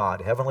 Father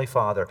God, Heavenly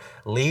Father,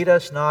 lead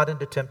us not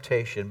into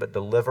temptation, but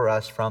deliver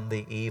us from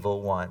the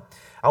evil one.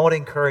 I want to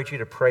encourage you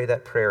to pray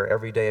that prayer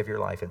every day of your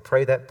life, and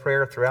pray that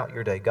prayer throughout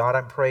your day. God,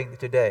 I'm praying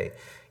today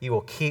you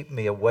will keep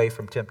me away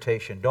from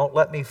temptation. Don't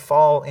let me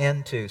fall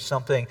into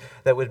something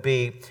that would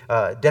be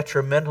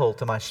detrimental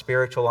to my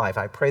spiritual life.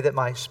 I pray that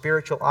my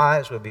spiritual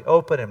eyes would be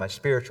open and my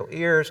spiritual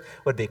ears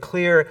would be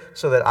clear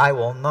so that I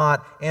will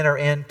not enter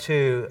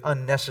into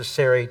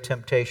unnecessary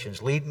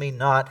temptations. Lead me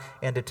not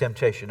into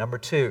temptation. Number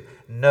 2,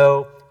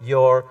 know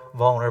your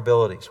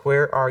vulnerabilities.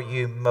 Where are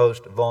you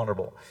most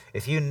vulnerable?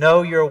 If you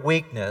know your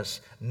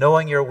weakness,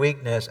 knowing your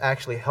weakness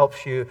actually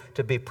helps you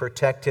to be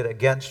protected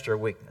against your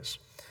weakness.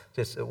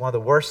 It's one of the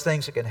worst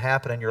things that can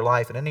happen in your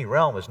life in any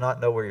realm is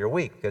not know where you're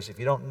weak. Because if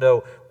you don't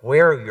know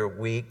where you're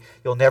weak,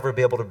 you'll never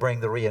be able to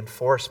bring the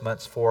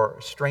reinforcements for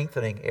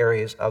strengthening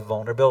areas of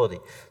vulnerability.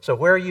 So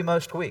where are you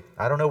most weak?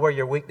 I don't know where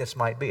your weakness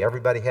might be.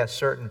 Everybody has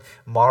certain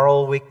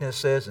moral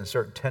weaknesses and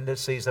certain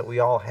tendencies that we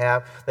all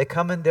have. They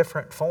come in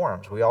different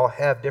forms. We all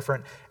have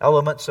different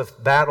elements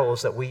of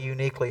battles that we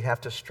uniquely have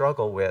to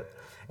struggle with.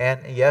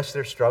 And yes,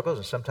 there's struggles,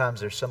 and sometimes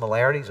there's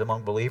similarities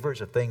among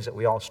believers of things that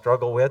we all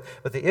struggle with.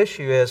 But the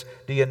issue is,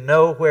 do you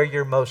know where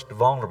you're most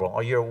vulnerable?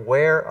 Are you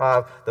aware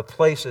of the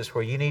places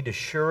where you need to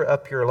shore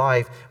up your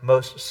life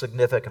most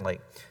significantly?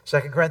 2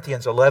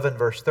 Corinthians 11,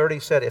 verse 30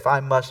 said, if I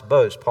must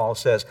boast, Paul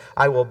says,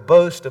 I will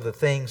boast of the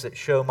things that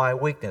show my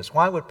weakness.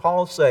 Why would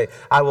Paul say,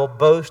 I will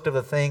boast of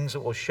the things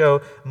that will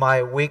show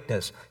my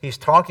weakness? He's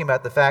talking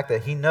about the fact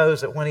that he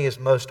knows that when he is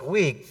most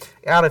weak,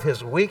 out of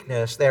his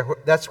weakness,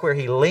 that's where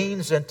he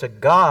leans into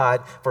God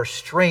God for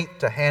strength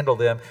to handle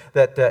them,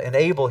 that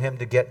enable him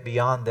to get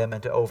beyond them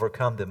and to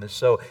overcome them. And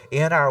so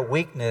in our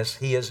weakness,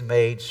 he is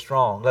made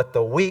strong. Let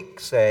the weak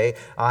say,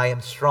 I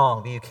am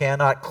strong. But you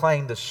cannot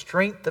claim the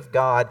strength of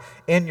God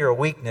in your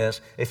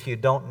weakness if you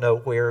don't know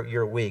where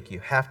you're weak. You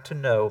have to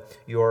know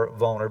your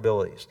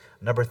vulnerabilities.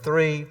 Number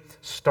 3,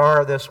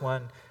 star this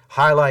one,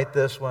 highlight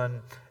this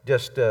one,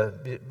 just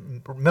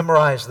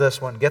memorize this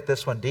one, get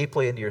this one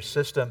deeply into your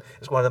system.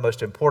 It's one of the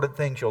most important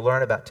things you'll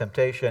learn about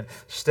temptation.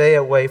 Stay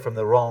away from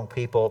the wrong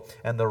people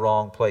and the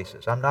wrong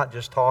places. I'm not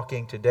just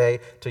talking today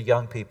to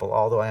young people,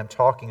 although I am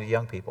talking to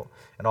young people.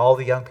 And all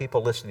the young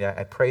people listening,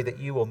 I pray that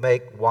you will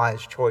make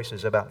wise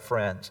choices about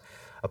friends.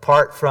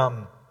 Apart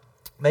from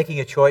making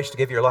a choice to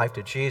give your life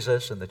to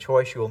Jesus and the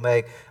choice you will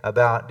make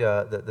about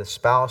the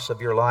spouse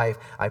of your life,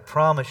 I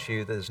promise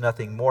you that there's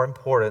nothing more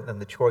important than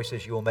the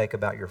choices you will make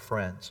about your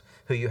friends,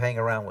 who you hang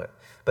around with.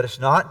 But it's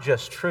not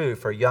just true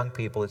for young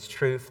people, it's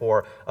true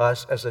for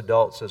us as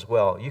adults as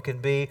well. You can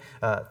be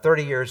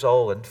 30 years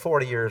old and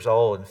 40 years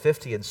old and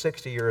 50 and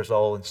 60 years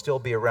old and still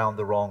be around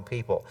the wrong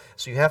people.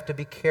 So you have to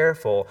be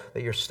careful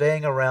that you're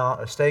staying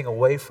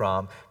away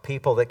from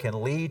people that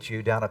can lead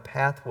you down a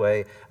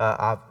pathway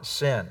of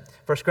sin.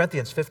 1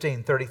 Corinthians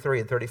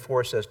 15:33 and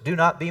 34 says, do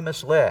not be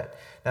misled.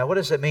 Now, what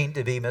does it mean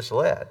to be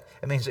misled?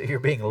 It means that you're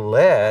being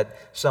led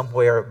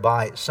somewhere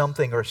by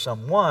something or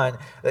someone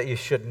that you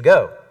shouldn't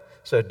go.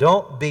 So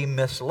don't be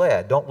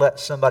misled. Don't let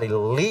somebody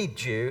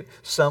lead you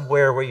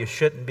somewhere where you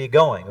shouldn't be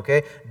going,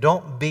 okay?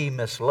 Don't be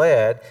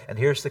misled. And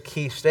here's the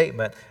key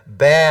statement.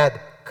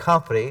 Bad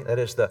company, that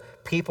is the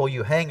people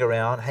you hanging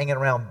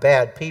around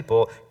bad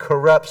people,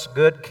 corrupts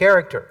good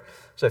character.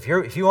 So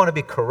if you want to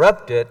be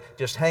corrupted,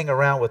 just hang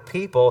around with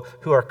people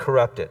who are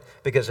corrupted.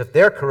 Because if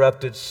they're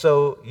corrupted,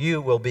 so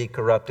you will be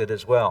corrupted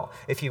as well.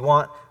 If you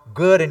want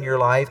good in your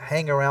life,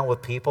 hang around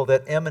with people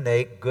that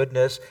emanate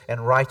goodness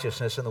and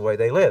righteousness in the way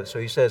they live. So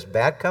he says,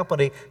 bad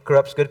company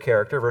corrupts good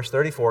character. Verse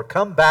 34,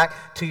 come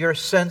back to your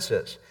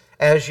senses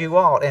as you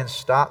ought and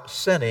stop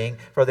sinning,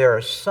 for there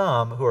are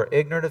some who are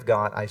ignorant of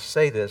God. I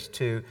say this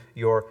to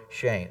your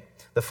shame.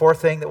 The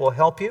fourth thing that will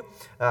help you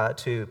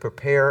to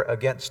prepare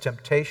against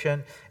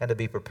temptation and to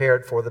be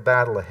prepared for the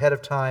battle ahead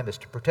of time is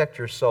to protect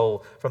your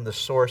soul from the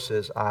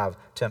sources of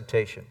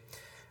temptation.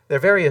 There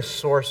are various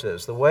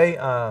sources. The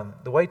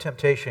way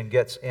temptation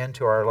gets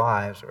into our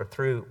lives are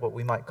through what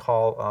we might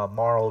call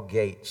moral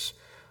gates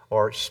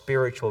or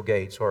spiritual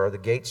gates or the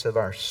gates of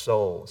our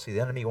soul. See, the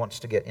enemy wants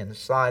to get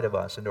inside of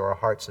us, into our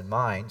hearts and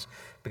minds,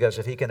 because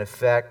if he can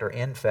affect or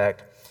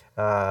infect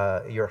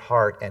your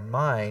heart and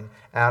mind,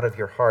 out of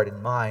your heart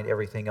and mind,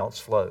 everything else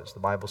flows. The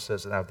Bible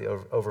says that out of the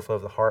overflow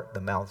of the heart,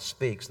 the mouth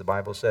speaks. The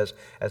Bible says,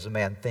 as a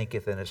man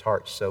thinketh in his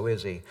heart, so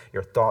is he.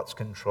 Your thoughts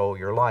control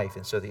your life.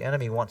 And so the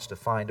enemy wants to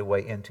find a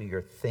way into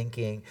your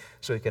thinking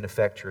so he can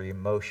affect your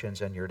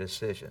emotions and your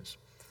decisions.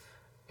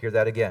 Hear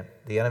that again.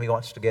 The enemy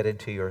wants to get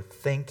into your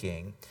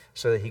thinking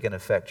so that he can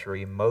affect your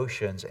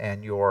emotions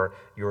and your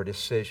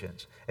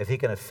decisions. If he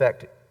can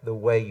affect the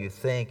way you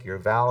think, your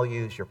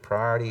values, your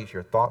priorities,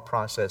 your thought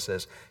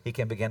processes, he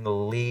can begin to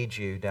lead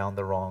you down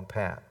the wrong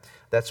path.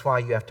 That's why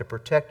you have to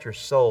protect your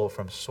soul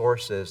from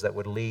sources that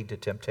would lead to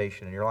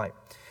temptation in your life.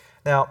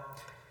 Now,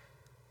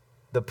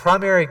 the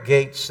primary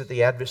gates that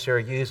the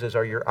adversary uses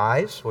are your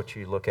eyes, what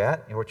you look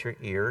at, and what your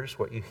ears,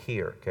 what you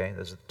hear. Okay,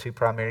 those are the two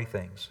primary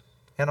things.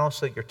 And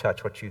also your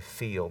touch, what you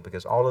feel,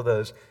 because all of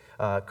those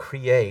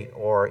create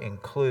or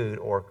include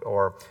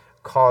or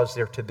cause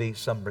there to be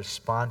some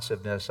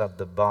responsiveness of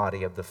the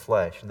body, of the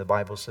flesh. And the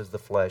Bible says the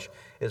flesh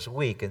is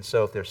weak. And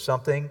so if there's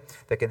something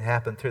that can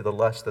happen through the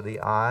lust of the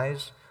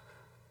eyes,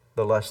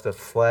 the lust of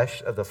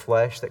the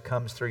flesh that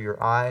comes through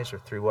your eyes or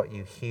through what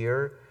you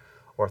hear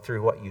or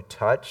through what you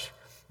touch,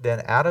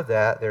 then out of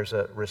that there's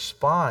a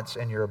response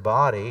in your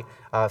body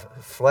of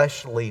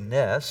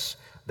fleshliness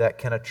that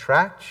can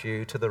attract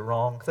you to the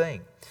wrong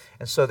thing.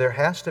 And so there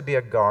has to be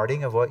a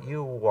guarding of what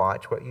you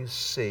watch, what you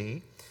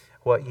see,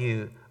 what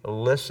you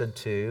listen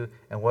to,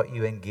 and what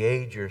you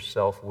engage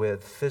yourself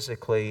with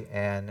physically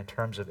and in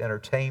terms of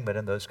entertainment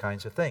and those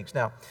kinds of things.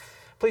 Now,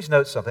 please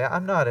note something.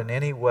 I'm not in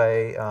any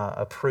way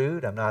a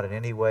prude. I'm not in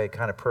any way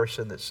kind of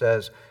person that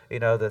says,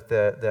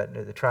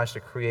 that tries to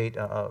create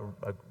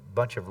a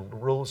bunch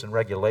of rules and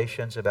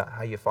regulations about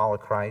how you follow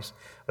Christ.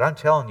 But I'm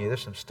telling you,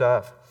 there's some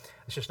stuff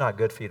that's just not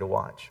good for you to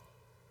watch.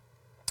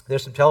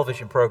 There's some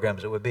television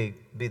programs that would be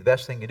the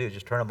best thing you do,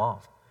 just turn them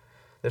off.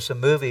 There's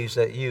some movies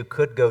that you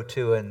could go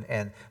to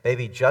and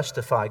maybe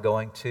justify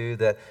going to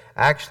that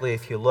actually,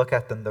 if you look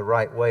at them the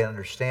right way and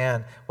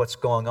understand what's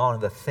going on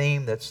and the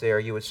theme that's there,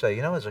 you would say,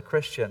 as a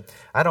Christian,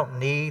 I don't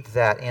need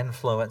that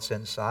influence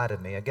inside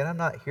of me. Again, I'm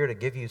not here to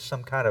give you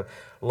some kind of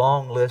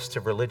long list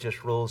of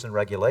religious rules and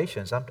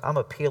regulations. I'm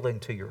appealing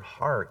to your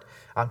heart.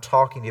 I'm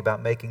talking to you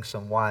about making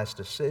some wise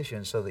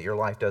decisions so that your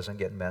life doesn't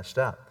get messed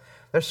up.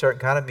 There's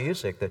certain kind of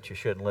music that you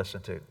shouldn't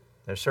listen to.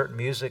 There's certain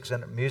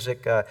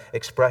music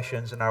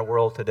expressions in our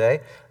world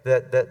today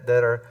that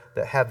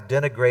have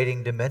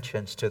denigrating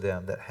dimensions to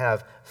them, that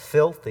have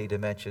filthy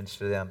dimensions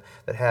to them,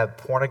 that have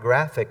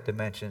pornographic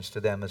dimensions to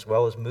them, as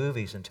well as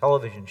movies and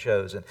television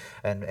shows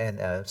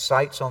and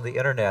sites on the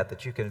internet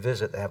that you can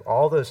visit that have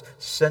all those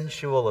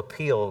sensual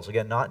appeals.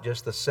 Again, not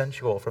just the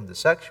sensual from the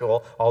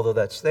sexual, although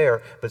that's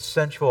there, but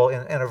sensual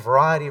in a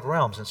variety of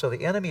realms. And so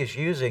the enemy is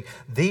using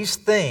these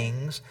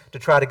things to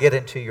try to get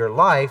into your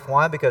life.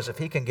 Why? Because if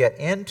he can get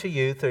into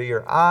you through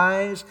your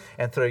eyes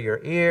and through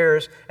your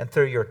ears and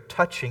through your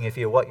touching, if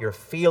you what you're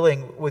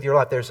feeling with your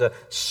life, there's a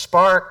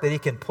spark that he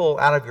can pull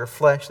out of your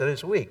flesh that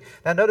is weak.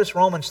 Now notice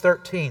Romans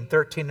 13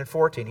 and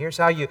 14. Here's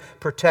how you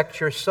protect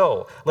your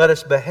soul. Let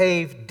us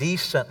behave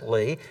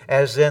decently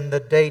as in the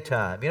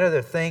daytime. You know, there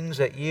are things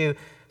that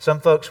some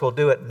folks will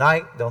do at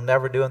night, they'll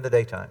never do in the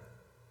daytime.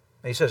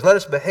 He says, let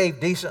us behave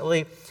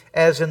decently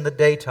as in the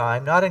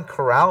daytime, not in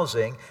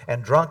carousing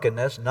and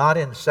drunkenness, not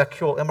in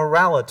sexual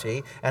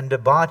immorality and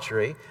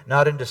debauchery,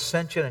 not in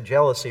dissension and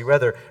jealousy.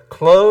 Rather,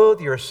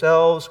 clothe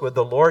yourselves with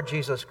the Lord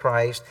Jesus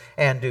Christ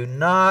and do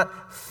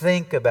not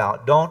think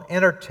about, don't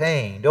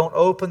entertain, don't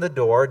open the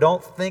door,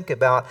 don't think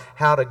about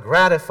how to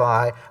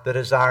gratify the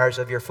desires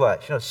of your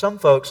flesh. You know, some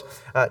folks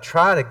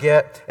try to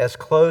get as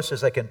close as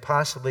they can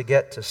possibly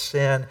get to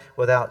sin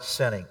without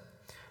sinning.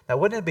 Now,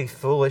 wouldn't it be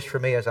foolish for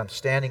me as I'm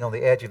standing on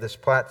the edge of this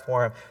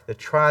platform to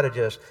try to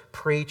just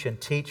preach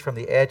and teach from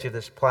the edge of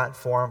this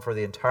platform for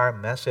the entire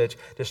message,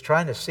 just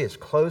trying to see as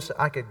close as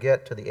I could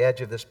get to the edge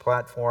of this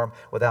platform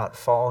without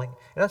falling?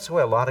 And that's the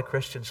way a lot of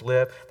Christians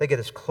live. They get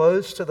as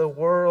close to the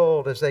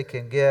world as they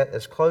can get,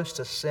 as close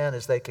to sin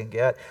as they can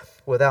get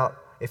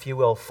without, if you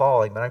will,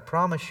 falling. But I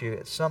promise you,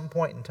 at some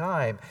point in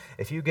time,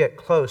 if you get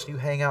close, you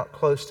hang out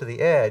close to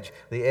the edge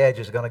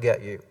is going to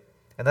get you.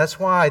 And that's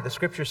why the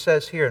Scripture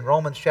says here in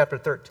Romans chapter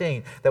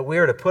 13 that we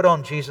are to put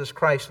on Jesus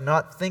Christ and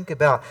not think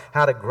about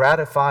how to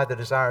gratify the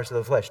desires of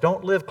the flesh.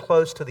 Don't live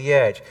close to the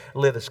edge.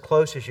 Live as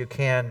close as you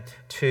can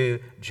to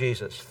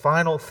Jesus.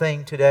 Final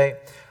thing today,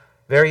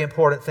 very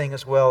important thing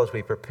as well as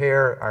we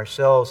prepare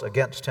ourselves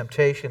against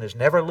temptation, is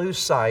never lose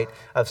sight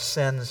of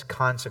sin's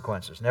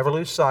consequences. Never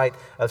lose sight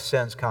of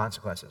sin's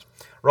consequences.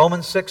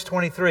 Romans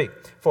 6:23,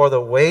 for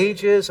the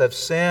wages of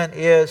sin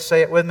is,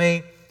 say it with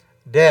me,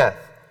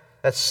 death.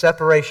 That's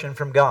separation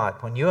from God.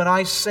 When you and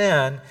I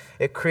sin,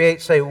 it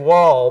creates a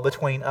wall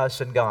between us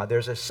and God.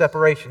 There's a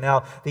separation.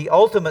 Now, the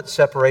ultimate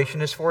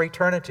separation is for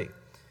eternity.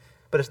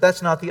 But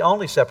that's not the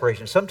only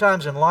separation.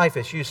 Sometimes in life,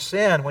 as you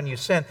sin, when you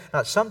sin,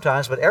 not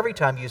sometimes, but every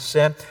time you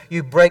sin,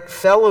 you break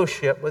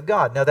fellowship with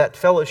God. Now, that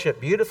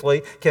fellowship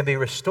beautifully can be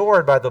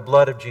restored by the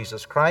blood of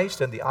Jesus Christ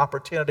and the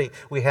opportunity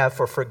we have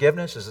for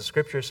forgiveness. As the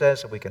Scripture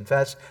says, if we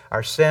confess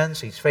our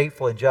sins, He's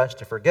faithful and just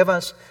to forgive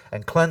us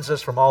and cleanse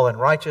us from all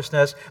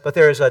unrighteousness. But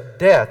there is a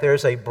death, there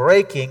is a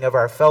breaking of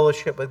our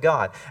fellowship with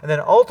God. And then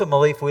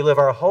ultimately, if we live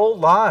our whole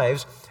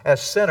lives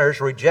as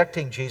sinners,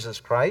 rejecting Jesus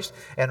Christ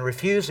and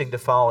refusing to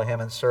follow Him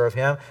and serve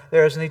Him,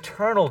 there is an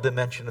eternal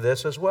dimension to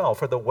this as well.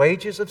 For the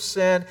wages of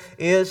sin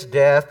is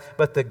death,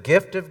 but the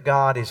gift of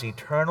God is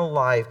eternal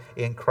life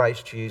in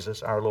Christ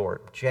Jesus our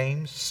Lord.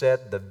 James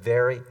said the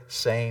very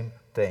same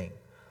thing.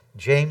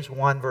 James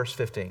 1 verse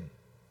 15.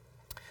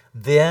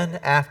 Then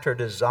after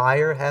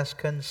desire has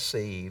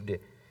conceived,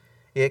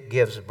 it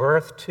gives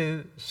birth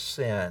to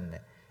sin,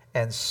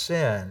 and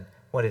sin,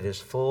 when it is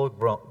full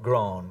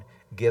grown,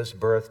 gives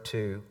birth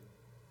to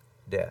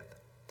death.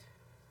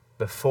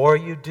 Before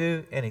you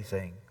do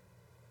anything,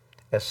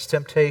 as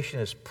temptation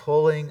is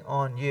pulling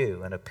on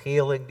you and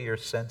appealing to your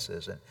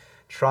senses and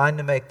trying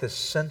to make this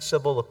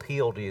sensible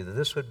appeal to you that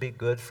this would be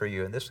good for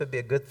you and this would be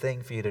a good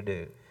thing for you to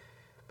do,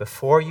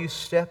 before you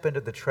step into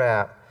the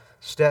trap,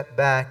 step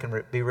back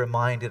and be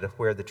reminded of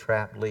where the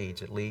trap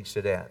leads. It leads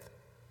to death.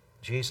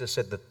 Jesus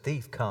said the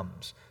thief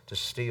comes to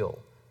steal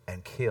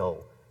and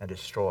kill and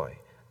destroy.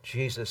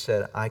 Jesus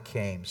said, I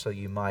came so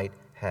you might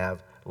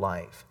have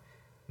life.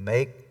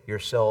 Make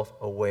yourself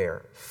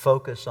aware.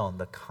 Focus on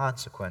the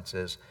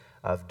consequences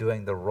of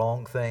doing the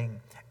wrong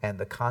thing and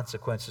the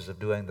consequences of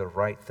doing the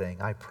right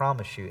thing. I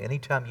promise you,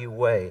 anytime you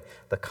weigh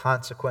the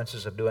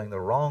consequences of doing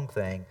the wrong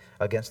thing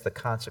against the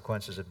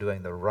consequences of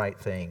doing the right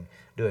thing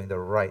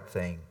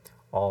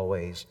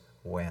always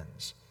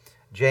wins.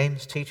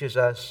 James teaches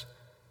us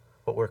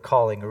what we're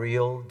calling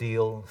real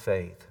deal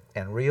faith.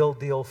 And real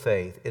deal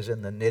faith is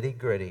in the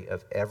nitty-gritty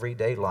of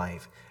everyday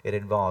life. It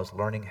involves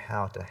learning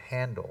how to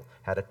handle,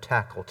 how to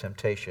tackle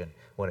temptation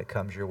when it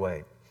comes your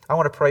way. I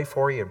want to pray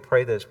for you and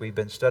pray that as we've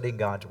been studying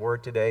God's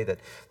Word today, that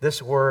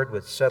this Word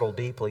would settle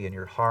deeply in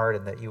your heart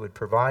and that you would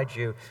provide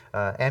you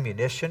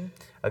ammunition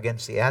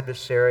against the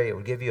adversary. It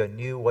would give you a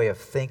new way of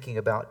thinking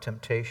about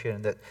temptation.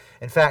 And that,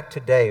 in fact,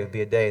 today would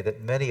be a day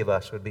that many of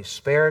us would be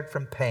spared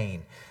from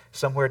pain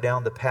somewhere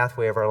down the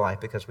pathway of our life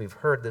because we've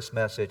heard this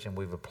message and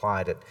we've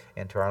applied it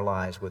into our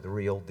lives with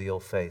real deal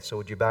faith. So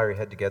would you bow your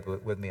head together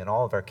with me on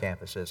all of our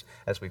campuses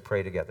as we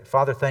pray together.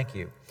 Father, thank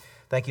you.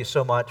 Thank you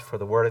so much for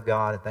the Word of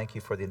God, and thank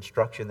you for the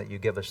instruction that you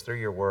give us through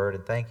your Word,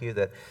 and thank you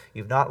that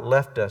you've not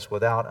left us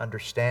without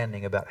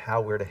understanding about how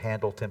we're to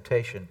handle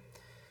temptation.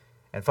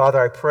 And Father,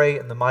 I pray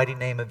in the mighty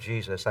name of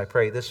Jesus, I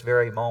pray this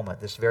very moment,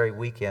 this very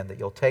weekend, that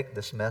you'll take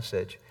this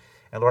message.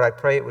 And Lord, I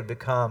pray it would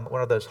become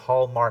one of those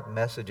hallmark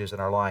messages in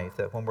our life,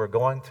 that when we're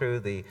going through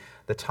the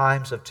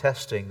times of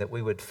testing, that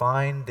we would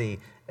find the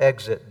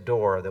exit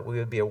door, that we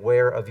would be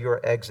aware of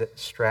your exit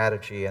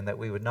strategy, and that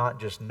we would not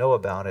just know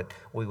about it,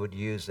 we would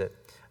use it.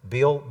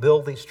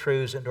 Build these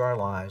truths into our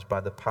lives by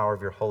the power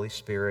of your Holy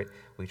Spirit.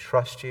 We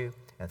trust you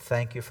and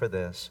thank you for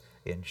this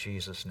in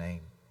Jesus'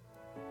 name.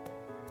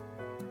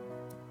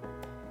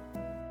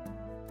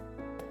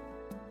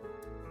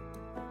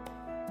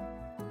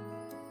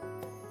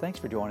 Thanks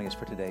for joining us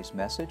for today's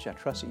message. I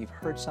trust that you've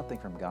heard something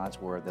from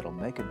God's Word that'll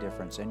make a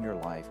difference in your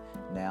life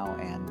now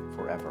and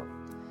forever.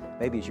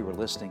 Maybe as you were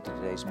listening to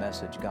today's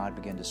message, God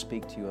began to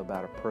speak to you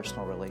about a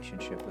personal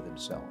relationship with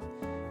Himself.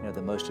 You know,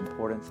 the most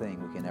important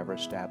thing we can ever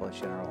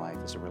establish in our life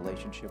is a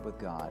relationship with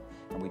God,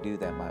 and we do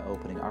that by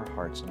opening our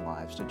hearts and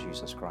lives to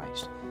Jesus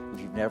Christ. If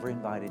you've never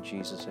invited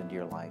Jesus into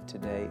your life,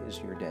 today is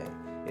your day.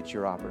 It's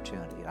your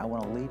opportunity. And I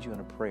want to lead you in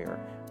a prayer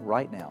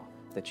right now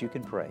that you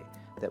can pray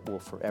that will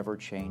forever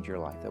change your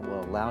life, that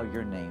will allow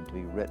your name to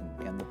be written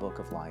in the book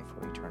of life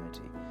for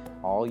eternity.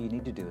 All you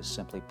need to do is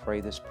simply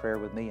pray this prayer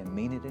with me and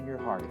mean it in your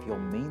heart. If you'll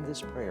mean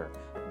this prayer,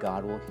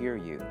 God will hear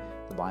you.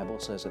 The Bible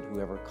says that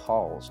whoever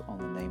calls on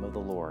the name of the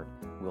Lord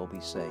will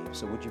be saved.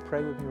 So would you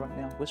pray with me right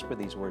now? Whisper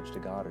these words to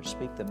God or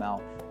speak them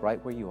out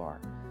right where you are.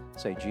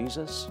 Say,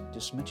 Jesus,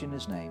 just mention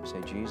His name. Say,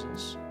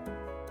 Jesus,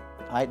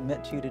 I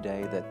admit to you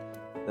today that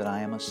I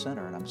am a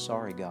sinner, and I'm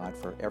sorry, God,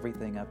 for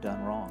everything I've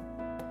done wrong.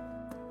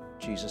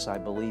 Jesus, I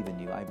believe in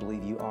you. I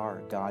believe you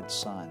are God's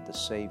Son, the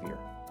Savior,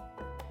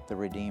 the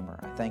Redeemer.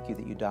 I thank you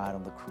that you died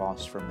on the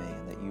cross for me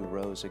and that you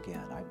rose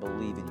again. I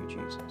believe in you,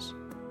 Jesus.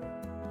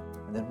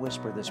 And then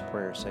whisper this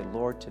prayer. Say,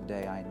 Lord,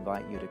 today I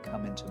invite you to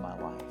come into my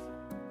life,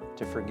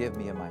 to forgive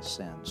me of my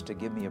sins, to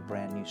give me a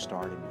brand new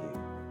start in you.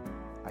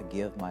 I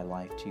give my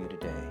life to you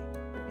today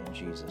in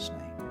Jesus'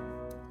 name.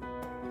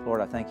 Lord,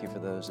 I thank you for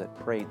those that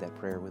prayed that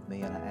prayer with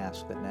me, and I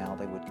ask that now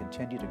they would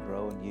continue to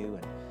grow in you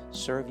and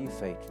serve you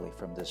faithfully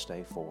from this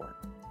day forward.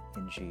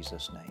 In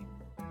Jesus' name.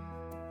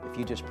 If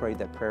you just prayed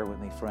that prayer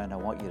with me, friend, I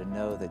want you to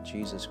know that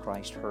Jesus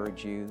Christ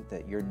heard you,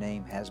 that your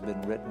name has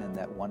been written in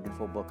that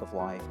wonderful book of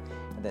life,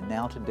 and that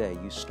now today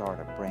you start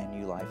a brand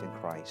new life in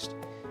Christ.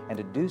 And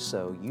to do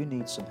so, you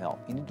need some help.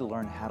 You need to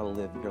learn how to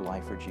live your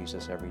life for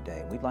Jesus every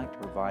day. We'd like to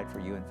provide for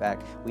you. In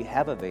fact, we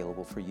have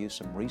available for you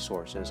some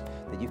resources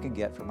that you can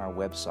get from our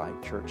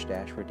website,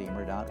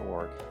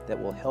 church-redeemer.org,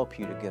 that will help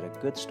you to get a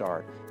good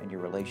start in your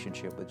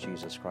relationship with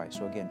Jesus Christ.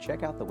 So again,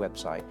 check out the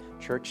website,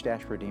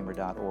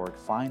 church-redeemer.org.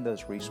 Find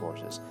those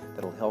resources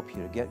that will help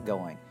you to get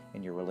going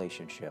in your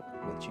relationship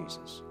with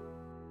Jesus.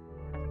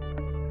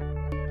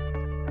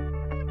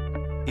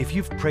 If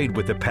you've prayed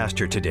with the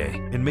pastor today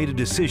and made a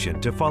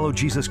decision to follow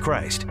Jesus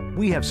Christ,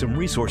 we have some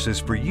resources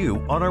for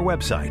you on our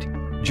website.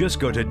 Just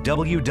go to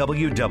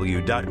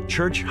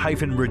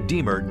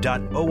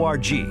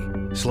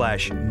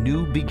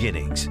www.church-redeemer.org/new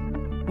beginnings.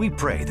 We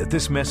pray that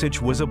this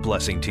message was a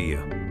blessing to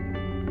you.